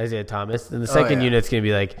 Isaiah Thomas, then the second unit's gonna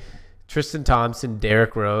be like Tristan Thompson,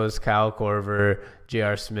 Derrick Rose, Kyle Korver,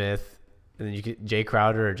 J.R. Smith, and then you get Jay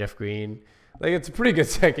Crowder or Jeff Green. Like it's a pretty good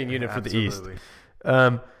second unit for the East.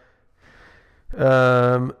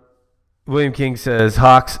 William King says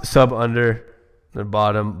Hawks sub under the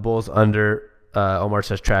bottom, Bulls under. Omar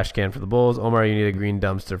says trash can for the Bulls. Omar, you need a green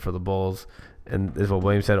dumpster for the Bulls. And this is what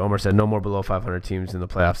William said. Omar said no more below 500 teams in the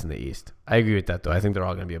playoffs in the East. I agree with that, though. I think they're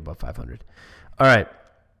all going to be above 500. All right.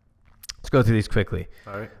 Let's go through these quickly.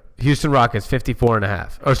 All right. Houston Rockets,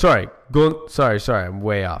 54.5. Oh, sorry. Sorry. I'm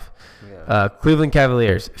way off. Yeah. Cleveland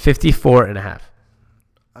Cavaliers, 54.5.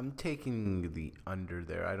 I'm taking the under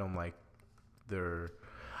there. I don't like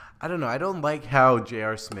I don't know. I don't like how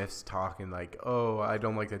J.R. Smith's talking like, oh, I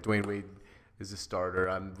don't like that Dwayne Wade is a starter.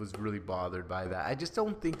 I was really bothered by that. I just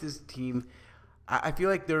don't think this team – I feel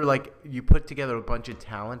like they're like you put together a bunch of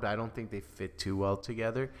talent, but I don't think they fit too well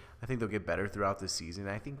together. I think they'll get better throughout the season.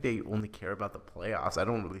 I think they only care about the playoffs. I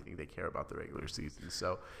don't really think they care about the regular season.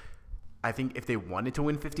 So I think if they wanted to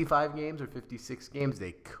win 55 games or 56 games,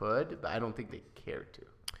 they could, but I don't think they care to.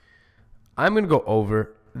 I'm going to go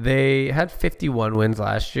over. They had 51 wins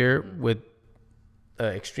last year with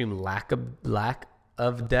extreme lack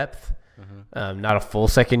of depth. Not a full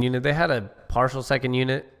second unit. They had a partial second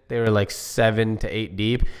unit. They were like 7 to 8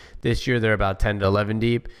 deep. This year they're about 10 to 11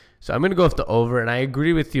 deep. So I'm going to go with the over, and I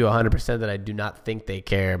agree with you 100% that I do not think they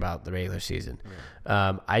care about the regular season.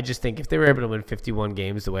 Yeah. I just think if they were able to win 51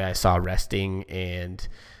 games the way I saw resting and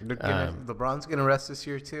LeBron's going to rest this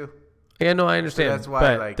year too. Yeah, no, I understand. So that's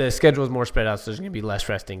why, but the schedule is more spread out, so there's going to be less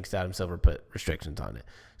resting because Adam Silver put restrictions on it.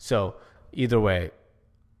 So either way,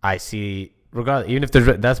 I see, regardless, even if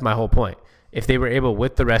there's, that's my whole point. If they were able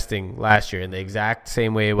with the resting last year in the exact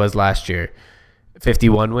same way it was last year,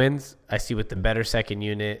 51 wins, I see with the better second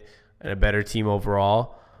unit and a better team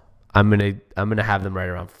overall, I'm gonna have them right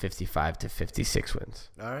around 55 to 56 wins.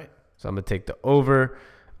 All right. So I'm gonna take the over.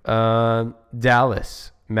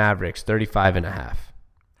 Dallas Mavericks 35.5.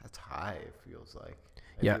 That's high. It feels like.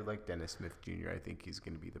 I do like Dennis Smith Jr. I think he's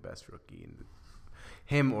gonna be the best rookie, and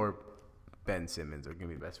him or Ben Simmons are gonna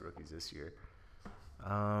be the best rookies this year.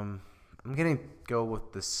 I'm gonna go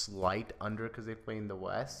with the slight under because they play in the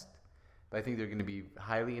West. But I think they're going to be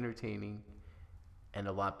highly entertaining and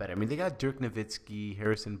a lot better. I mean, they got Dirk Nowitzki,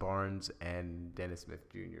 Harrison Barnes, and Dennis Smith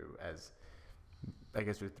Jr. as, I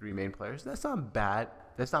guess, their three main players. That's not bad.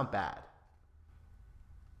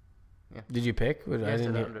 Yeah. Did you pick? I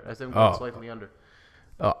said under. I said going slightly under.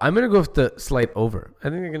 Oh, I'm going to go with the slight over. I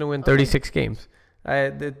think they're going to win 36 games.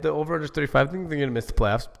 The over-under is 35. I think they're going to miss the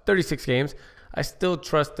playoffs. 36 games. I still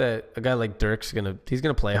trust that a guy like Dirk's gonna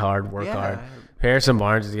play hard, work hard. Harrison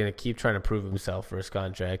Barnes is gonna keep trying to prove himself for his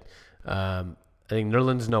contract. I think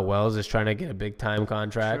Nerlens Noel is trying to get a big time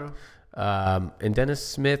contract. And Dennis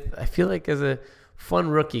Smith, I feel like as a fun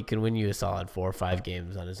rookie can win you a solid 4 or 5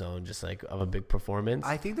 games on his own, just like of a big performance.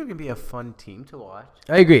 I think they're gonna be a fun team to watch.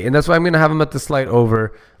 I agree, and that's why I'm gonna have them at the slight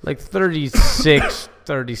over, like 36,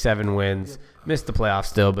 37 wins. Missed the playoffs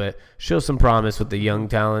still, but show some promise with the young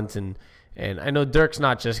talent and I know Dirk's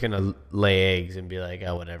not just going to lay eggs and be like,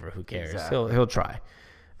 oh, whatever, who cares? Exactly. He'll try.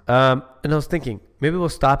 And I was thinking, maybe we'll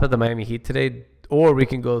stop at the Miami Heat today, or we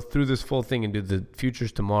can go through this full thing and do the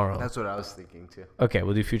futures tomorrow. That's what I was thinking, too. Okay,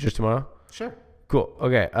 we'll do futures tomorrow? Sure. Cool.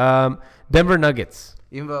 Okay. Denver Nuggets.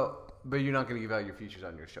 But you're not going to give out your futures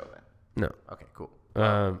on your show then? No. Okay, cool.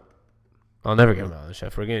 I'll never get them out on the show.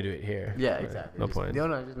 If we're going to do it here. Yeah, exactly. No point.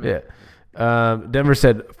 Yeah. Denver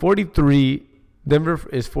said 43. Denver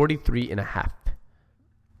is 43.5.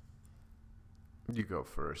 You go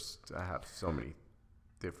first. I have so many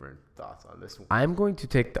different thoughts on this one. I'm going to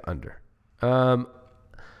take the under.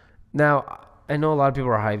 Now, I know a lot of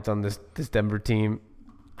people are hyped on this Denver team.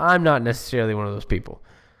 I'm not necessarily one of those people.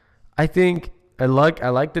 I think I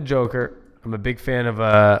like the Joker. I'm a big fan of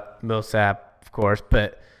Millsap, of course,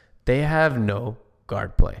 but they have no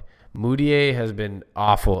guard play. Moutier has been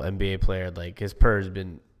awful NBA player. Like his PER has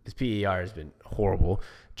been horrible.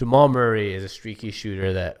 Jamal Murray is a streaky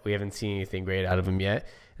shooter that we haven't seen anything great out of him yet.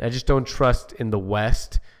 And I just don't trust in the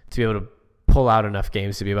West to be able to pull out enough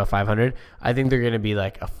games to be about 500. I think they're going to be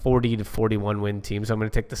like a 40 to 41 win team. So I'm going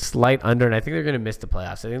to take the slight under, and I think they're going to miss the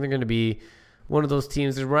playoffs. I think they're going to be one of those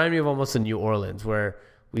teams that remind me of almost a New Orleans, where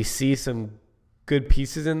we see some good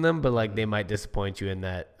pieces in them, but like they might disappoint you in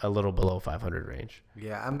that a little below 500 range.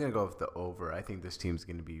 Yeah, I'm going to go with the over. I think this team's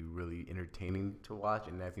going to be really entertaining to watch,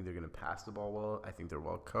 and I think they're going to pass the ball well. I think they're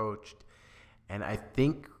well coached. And I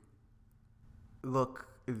think, look,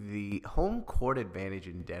 the home court advantage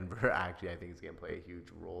in Denver, actually, I think is going to play a huge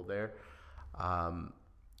role there.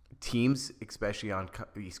 Teams, especially on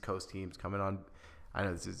East Coast teams, coming on, I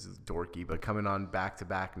know this is dorky, but coming on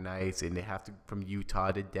back-to-back nights, and they have to from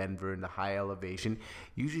Utah to Denver in the high elevation.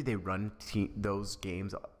 Usually they run those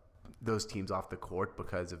teams off the court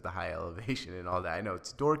because of the high elevation and all that. I know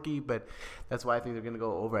it's dorky, but that's why I think they're going to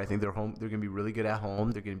go over. I think they're home. They're going to be really good at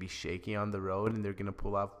home. They're going to be shaky on the road, and they're going to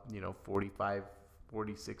pull off 45,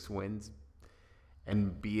 46 wins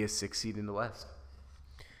and be a 6 seed in the West.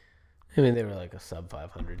 I mean, they were like a sub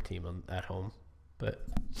 500 team at home, but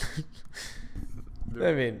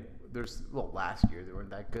I mean, last year they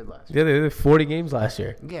weren't that good last year. Yeah, they did 40 games last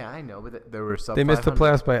year. Yeah, I know, but there were sub. They missed the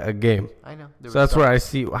playoffs by a game. I know. So that's where I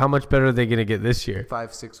see how much better are they going to get this year.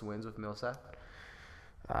 5-6 wins with Millsap.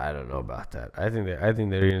 I don't know about that. I think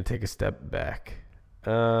they're going to take a step back.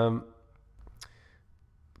 A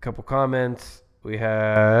couple comments. We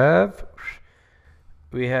had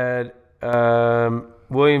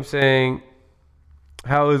William saying,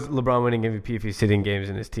 how is LeBron winning MVP if he's sitting games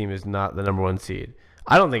and his team is not the number one seed?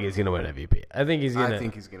 I don't think he's going to win MVP. I think he's going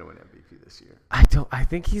to win MVP this year. I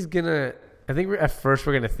think he's going to – I think at first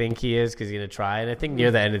we're going to think he is because he's going to try. And I think near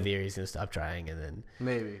the end of the year he's going to stop trying. And then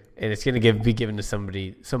maybe. And it's going to be given to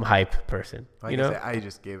somebody, some hype person. I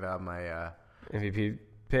just gave out my MVP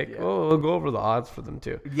pick. Yeah. Oh, we'll go over the odds for them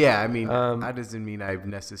too. Yeah, I mean, that doesn't mean I've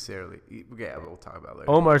necessarily – yeah, we'll talk about it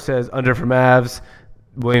later. Omar says under for Mavs.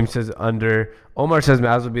 William says under. Omar says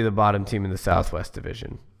Mavs will be the bottom team in the Southwest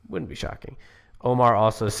Division. Wouldn't be shocking. Omar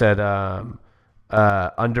also said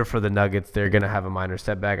under for the Nuggets. They're going to have a minor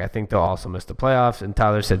setback. I think they'll also miss the playoffs. And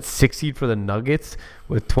Tyler said 6 seed for the Nuggets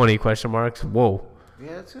with 20 question marks. Whoa.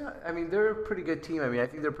 Yeah, they're a pretty good team. I mean, I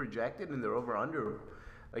think they're projected and they're over-under.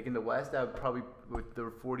 Like in the West, that would probably, with their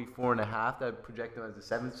 44.5, that would project them as the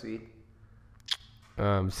 7th seed.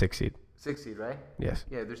 6 seed. 6 seed, right? Yes.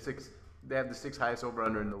 Yeah, they're 6. They have the 6th highest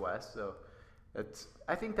over-under in the West, so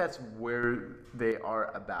I think that's where they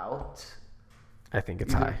are about. I think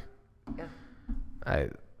it's high. Yeah.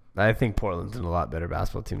 I think Portland's in a lot better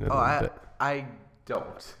basketball team than them. I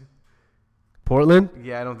don't. Portland?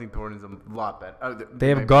 Yeah, I don't think Portland's a lot better. They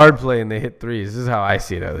have guard play and they hit threes. This is how I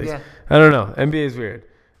see it, at least. Yeah. I don't know. NBA is weird.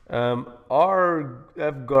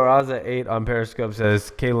 RF Garaza 8 on Periscope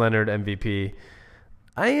says K Leonard MVP.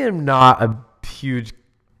 I am not a huge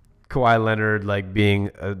Kawhi Leonard like being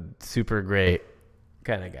a super great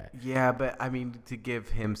kind of guy. Yeah, but I mean to give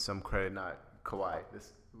him some credit, not Kawhi.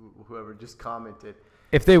 Whoever just commented.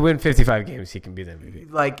 If they win 55 games, he can be the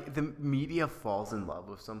MVP. Like the media falls in love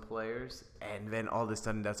with some players, and then all of a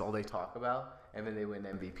sudden that's all they talk about, and then they win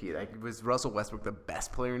MVP. Like was Russell Westbrook the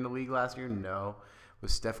best player in the league last year? No.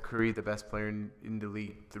 Was Steph Curry the best player in the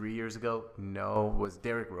league 3 years ago? No. Was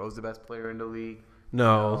Derrick Rose the best player in the league?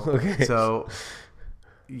 No. Okay. So.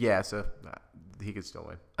 Yeah, so he could still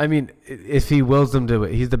win. I mean, if he wills them to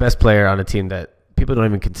it, he's the best player on a team that people don't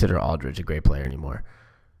even consider Aldridge a great player anymore.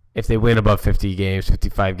 If they win above 50 games,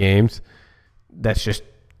 55 games, that's just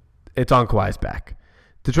 – it's on Kawhi's back.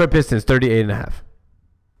 Detroit Pistons, 38.5.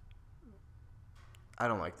 I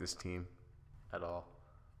don't like this team at all,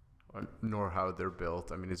 nor how they're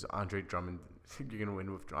built. I mean, is Andre Drummond – you're going to win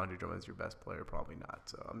with Andre Drummond as your best player? Probably not,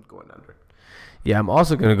 so I'm going under. Yeah, I'm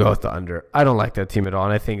also going to go with the under. I don't like that team at all,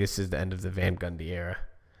 and I think this is the end of the Van Gundy era.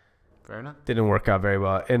 Fair enough. Didn't work out very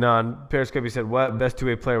well. And on Periscope, he said, what? Best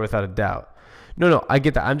two-way player without a doubt. No, I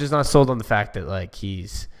get that. I'm just not sold on the fact that, like,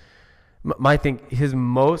 he's – my thing, he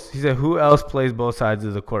said, who else plays both sides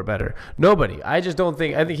of the court better? Nobody. I just don't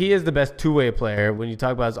think – I think he is the best two-way player when you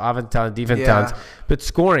talk about his offensive talent, defensive talents, but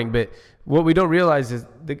scoring. But what we don't realize is,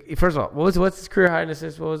 first of all, what's his career high in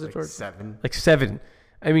assists? What was it, George? 7. Like 7.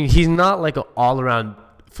 I mean, he's not like an all-around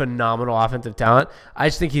phenomenal offensive talent. I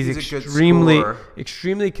just think he's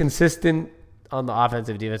extremely consistent on the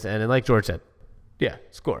offensive defense end. And like George said, yeah,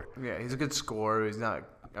 score. Yeah, he's a good scorer. He's not.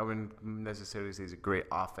 I wouldn't necessarily say he's a great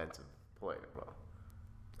offensive player. Well,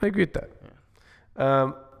 I agree with that.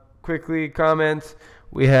 Yeah. Quickly, comments.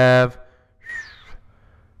 We have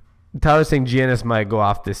Tyler saying Giannis might go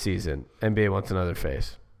off this season. NBA wants another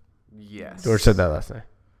face. Yes. George said that last night,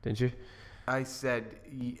 didn't you? I said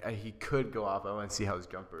he could go off. I want to see how his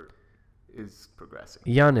jumper is progressing.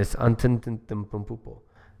 Giannis Antetokounmpo.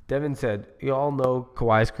 Devin said, you all know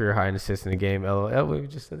Kawhi's career high in assists in the game. LOL. We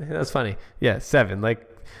just said that's funny. Yeah, 7. Like,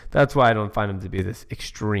 that's why I don't find him to be this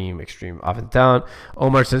extreme offensive talent.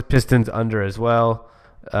 Omar says Pistons under as well.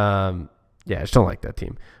 Yeah, I just don't like that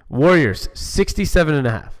team. Warriors,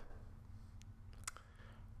 67.5.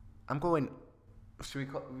 I'm going. Should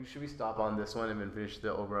we stop on this one and then finish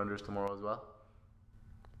the over-unders tomorrow as well?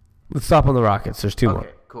 Let's stop on the Rockets. There's 2 more. Okay,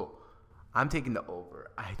 cool. I'm taking the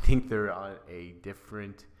over. I think they're on a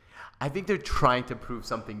different. I think they're trying to prove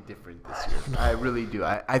something different this year. I really do.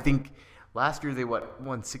 I think last year they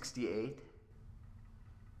won 68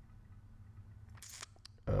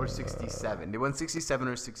 or 67. They won 67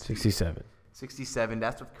 or 67. 67.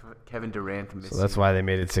 That's with Kevin Durant missing. So that's why they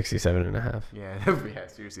made it 67.5. Yeah, yeah,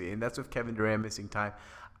 seriously. And that's with Kevin Durant missing time.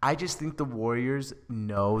 I just think the Warriors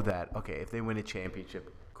know that, okay, if they win a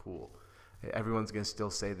championship, cool. Everyone's going to still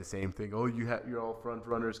say the same thing. Oh, you're all front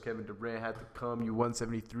runners. Kevin Durant had to come. You won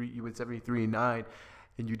 73. You went 73-9,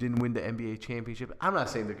 and you didn't win the NBA championship. I'm not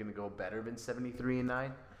saying they're going to go better than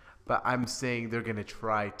 73-9, but I'm saying they're going to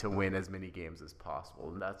try to win as many games as possible,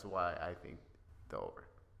 and that's why I think the over.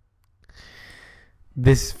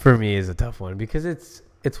 This for me is a tough one because it's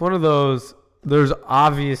one of those. There's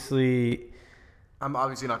obviously. I'm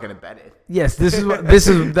obviously not going to bet it. Yes,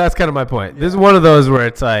 that's kind of my point. Yeah. This is one of those where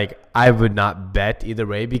it's like I would not bet either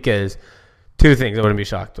way because 2 things I wouldn't be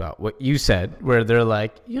shocked about. What you said, where they're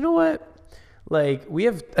like, you know what, like we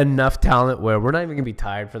have enough talent where we're not even going to be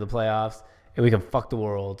tired for the playoffs, and we can fuck the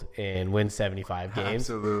world and win 75 games.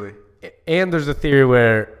 Absolutely. And there's a theory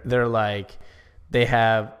where they're like, they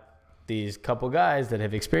have these couple guys that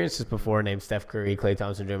have experienced this before, named Steph Curry, Klay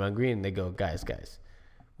Thompson, Draymond Green. And they go, guys,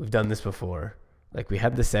 we've done this before. Like, we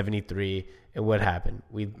had the 73, and what happened?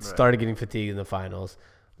 We started getting fatigued in the finals.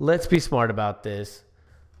 Let's be smart about this.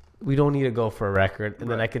 We don't need to go for a record.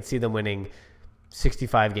 And then I could see them winning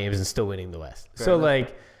 65 games and still winning the West. Fair enough.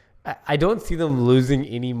 Like, I don't see them losing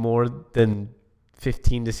any more than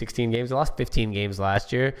 15 to 16 games. They lost 15 games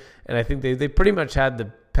last year, and I think they pretty much had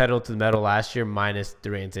the pedal to the metal last year minus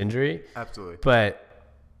Durant's injury. Absolutely. But,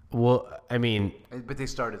 But they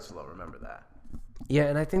started slow, remember that. Yeah,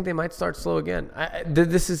 and I think they might start slow again.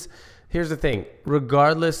 Here's the thing.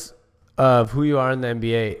 Regardless of who you are in the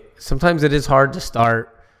NBA, sometimes it is hard to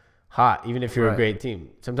start hot, even if you're a great team.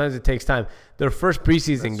 Sometimes it takes time. Their first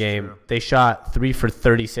preseason game, they shot 3 for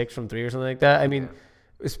 36 from 3 or something like that. I mean,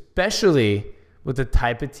 especially with the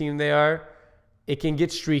type of team they are, it can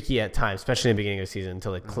get streaky at times, especially in the beginning of the season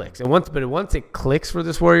until it clicks. And once it clicks for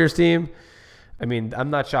this Warriors team, I mean, I'm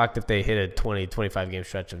not shocked if they hit a 20, 25-game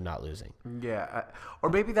stretch of not losing. Yeah. Or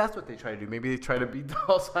maybe that's what they try to do. Maybe they try to beat the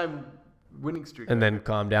all-time winning streak. And then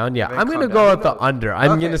calm down. Yeah, I'm going to go with the under.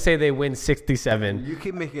 I'm going to say they win 67. You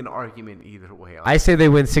can make an argument either way. I say they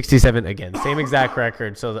win 67 again. Same exact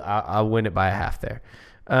record, so I'll win it by a half there.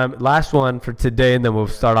 Last one for today, and then we'll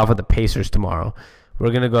start off with the Pacers tomorrow. We're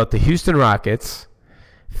going to go with the Houston Rockets,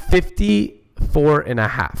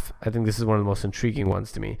 54.5. I think this is one of the most intriguing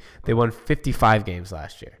ones to me. They won 55 games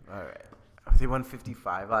last year. All right. They won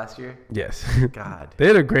 55 last year? Yes. God. They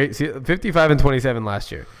had a great 55 and 27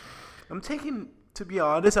 last year. To be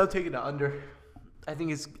honest, I'm taking the under. I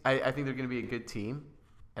think they're going to be a good team,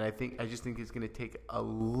 and I just think it's going to take a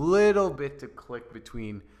little bit to click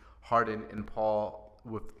between Harden and Paul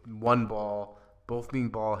with one ball, both being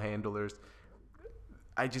ball handlers.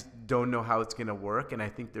 I just don't know how it's going to work, and I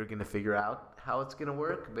think they're going to figure out how it's going to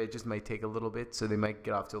work, but it just might take a little bit, so they might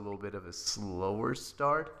get off to a little bit of a slower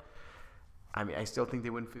start. I mean, I still think they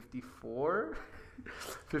win 54,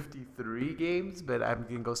 53 games, but I'm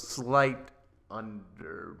going to go slight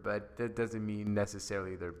under, but that doesn't mean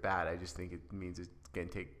necessarily they're bad. I just think it means it's going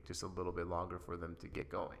to take just a little bit longer for them to get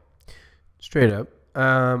going. Straight up.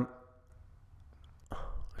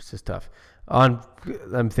 This is tough. I'm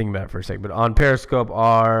thinking about it for a second, but on Periscope,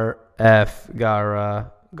 RF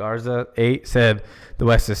Garza 8 said the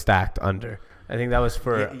West is stacked under. I think that was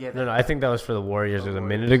for I think that was for the Warriors a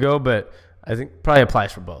minute ago, but I think probably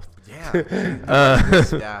applies for both.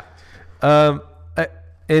 Yeah. And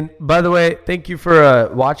And by the way, thank you for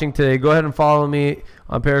watching today. Go ahead and follow me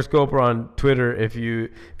on Periscope or on Twitter if you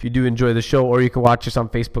do enjoy the show, or you can watch us on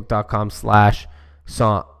Facebook.com/live.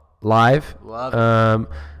 SONTLIVE.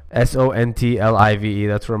 That's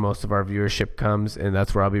where most of our viewership comes, and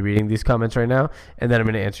that's where I'll be reading these comments right now. And then I'm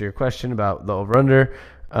going to answer your question about the over/under.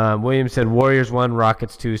 William said Warriors 1,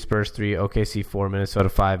 Rockets 2, Spurs 3, OKC 4, Minnesota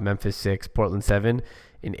 5, Memphis 6, Portland 7,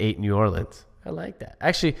 and 8 New Orleans. I like that.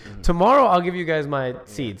 Actually, tomorrow I'll give you guys my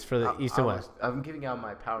seeds for the East and West. I'm giving out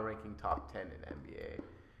my power ranking top 10 in NBA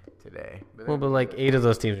today. But like 8 of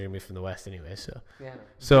those teams are going to be from the West anyway. So, Yeah.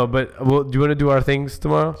 But do you want to do our things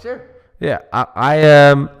tomorrow? Sure. Yeah. I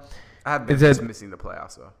have been just missing the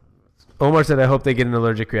playoffs, though. Omar said, I hope they get an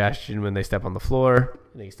allergic reaction when they step on the floor.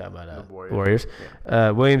 I think he's talking about the Warriors.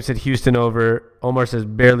 Yeah. William said Houston over. Omar says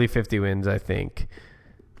barely 50 wins, I think.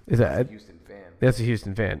 That's a Houston fan. That's a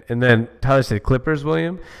Houston fan. And then Tyler said Clippers,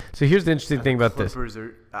 William. So here's the interesting thing about this.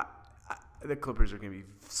 The Clippers are going to be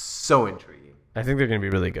so intriguing. I think they're going to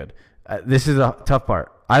be really good. This is a tough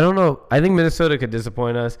part. I don't know. I think Minnesota could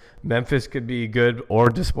disappoint us. Memphis could be good or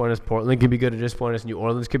disappoint us. Portland could be good or disappoint us. New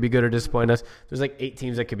Orleans could be good or disappoint us. There's like 8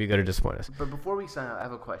 teams that could be good or disappoint us. But before we sign out, I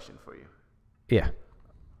have a question for you. Yeah.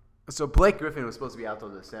 So Blake Griffin was supposed to be out till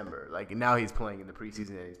December. Like, now he's playing in the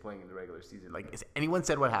preseason and he's playing in the regular season. Like, has anyone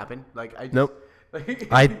said what happened? Like, nope.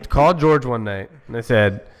 I called George one night and I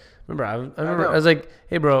said, I was like,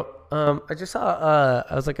 hey bro, I just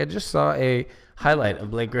saw a highlight of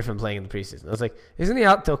Blake Griffin playing in the preseason. I was like, isn't he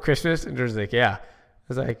out till Christmas? And George was like, yeah. I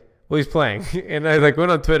was like, well, he's playing. And I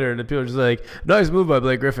went on Twitter and the people were just like, nice move by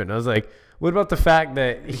Blake Griffin. I was like, what about the fact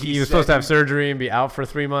that he was supposed to have surgery and be out for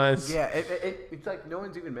 3 months? Yeah, it's like no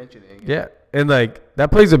one's even mentioning it. Yeah, and like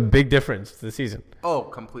that plays a big difference to the season. Oh,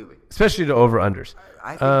 completely. Especially to over-unders.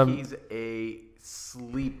 I think he's a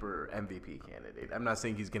sleeper MVP candidate. I'm not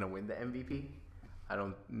saying he's going to win the MVP.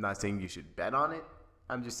 I'm not saying you should bet on it.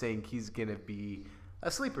 I'm just saying he's going to be a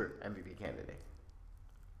sleeper MVP candidate.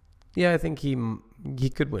 Yeah, I think he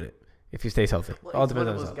could win it if he stays healthy. Well, all depends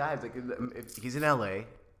on those guys. Like, if he's in LA,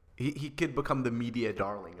 he could become the media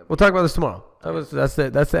darling. We'll talk about this tomorrow. That's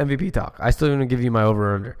the MVP talk. I still want to give you my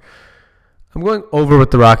over under. I'm going over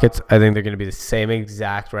with the Rockets. I think they're going to be the same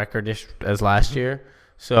exact record as last year.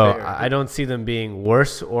 So I don't see them being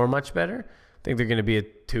worse or much better. I think they're going to be a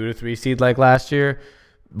 2 to 3 seed like last year,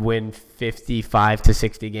 win 55 to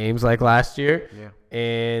 60 games like last year. Yeah.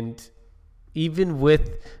 And even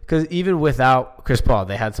without Chris Paul,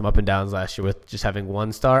 they had some up and downs last year with just having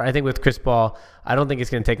one star. I think with Chris Paul, I don't think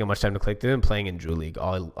it's going to take them much time to click. They've been playing in Drew League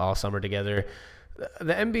all summer together.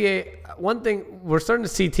 The NBA, one thing we're starting to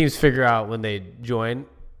see teams figure out when they join,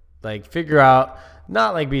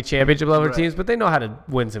 not like be championship level teams, but they know how to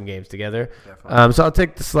win some games together. So I'll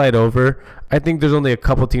take the slight over. I think there's only a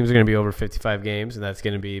couple teams that are going to be over 55 games, and that's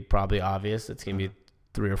going to be probably obvious. It's going to be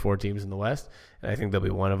 3 or 4 teams in the West, and I think they'll be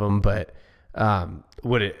one of them. But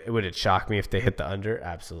would it shock me if they hit the under?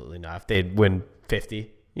 Absolutely not. If they win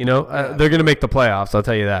 50, they're going to make the playoffs. I'll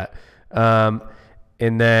tell you that.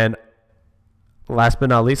 And then last but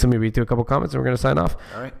not least, let me read through a couple comments and we're going to sign off.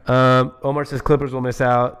 All right. Omar says Clippers will miss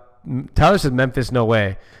out. Tyler says Memphis, no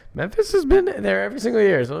way. Memphis has been there every single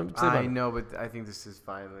year. So I know, but I think this is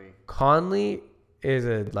finally. Conley is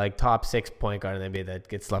a top 6 point guard in the NBA that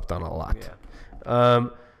gets slept on a lot. Yeah.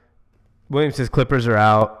 Williams says Clippers are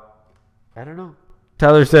out. I don't know.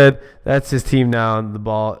 Tyler said that's his team now and the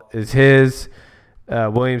ball is his.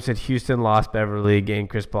 Williams said Houston lost Beverly,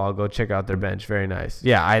 gained Chris Paul. Go check out their bench. Very nice.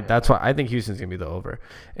 Yeah, that's why I think Houston's going to be the over.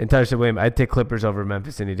 And Tyler said, William, I'd take Clippers over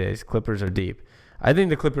Memphis any days. Clippers are deep. I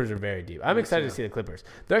think the Clippers are very deep. I'm excited to see the Clippers.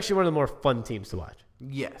 They're actually one of the more fun teams to watch.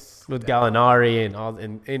 Yes. With Gallinari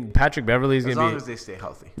and Patrick Beverly's going to be. As long as they stay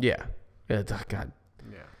healthy. Yeah. Oh, God.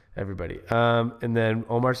 Yeah. Everybody. And then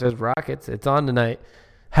Omar says Rockets. It's on tonight.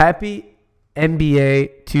 Happy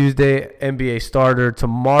NBA Tuesday, NBA starter.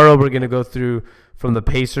 Tomorrow we're going to go through from the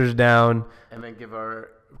Pacers down. And then give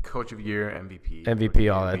our Coach of the Year,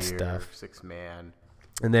 MVP, all that stuff. 6-man.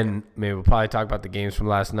 And then maybe we'll probably talk about the games from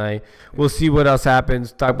last night. We'll see what else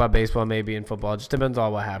happens. Talk about baseball maybe and football. It just depends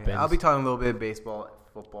on what happens. Yeah, I'll be talking a little bit of baseball,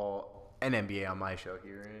 football, and NBA on my show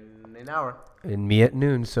here in an hour. And me at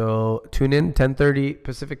noon. So tune in, 10:30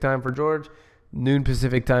 Pacific time for George, noon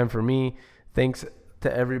Pacific time for me. Thanks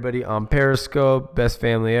to everybody on Periscope. Best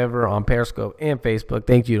family ever on Periscope and Facebook.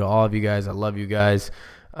 Thank you to all of you guys. I love you guys.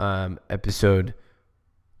 Episode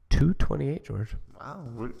 228, George. Wow.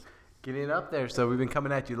 We're getting up there. So we've been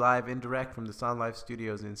coming at you live and direct from the Sound Live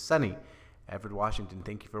studios in sunny Everett, Washington.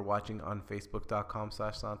 Thank you for watching on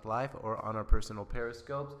Facebook.com/SoundLive or on our personal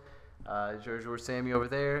Periscopes. Jarjour Sammy over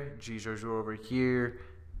there. Jarjour over here.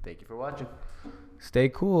 Thank you for watching. Stay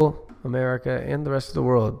cool, America and the rest of the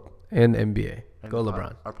world, and NBA. And Go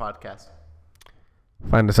LeBron. Our podcast.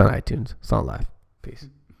 Find us on iTunes. It's on live. Peace.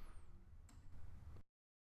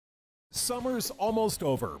 Summer's almost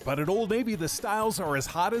over, but at Old Navy, the styles are as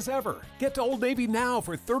hot as ever. Get to Old Navy now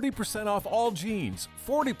for 30% off all jeans,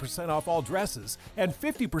 40% off all dresses, and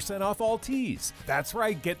 50% off all tees. That's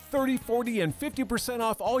right, get 30, 40, and 50%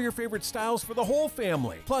 off all your favorite styles for the whole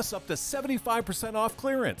family, plus up to 75% off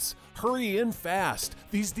clearance. Hurry in fast.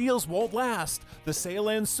 These deals won't last. The sale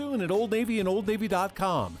ends soon at Old Navy and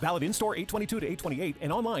OldNavy.com. Valid in-store 8/22 to 8/28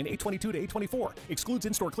 and online 8/22 to 8/24. Excludes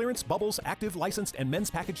in-store clearance, bubbles, active, licensed, and men's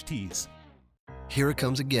package tees. Here it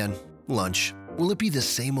comes again. Lunch. Will it be the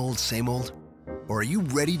same old, same old? Or are you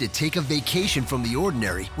ready to take a vacation from the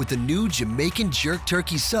ordinary with the new Jamaican Jerk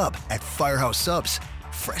Turkey Sub at Firehouse Subs?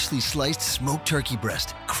 Freshly sliced smoked turkey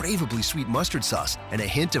breast, craveably sweet mustard sauce, and a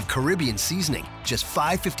hint of Caribbean seasoning. Just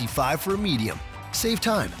 $5.55 for a medium. Save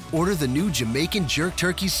time. Order the new Jamaican Jerk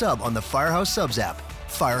Turkey Sub on the Firehouse Subs app.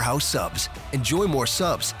 Firehouse Subs. Enjoy more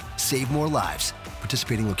subs. Save more lives.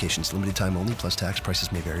 Participating locations. Limited time only, plus tax.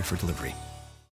 Prices may vary for delivery.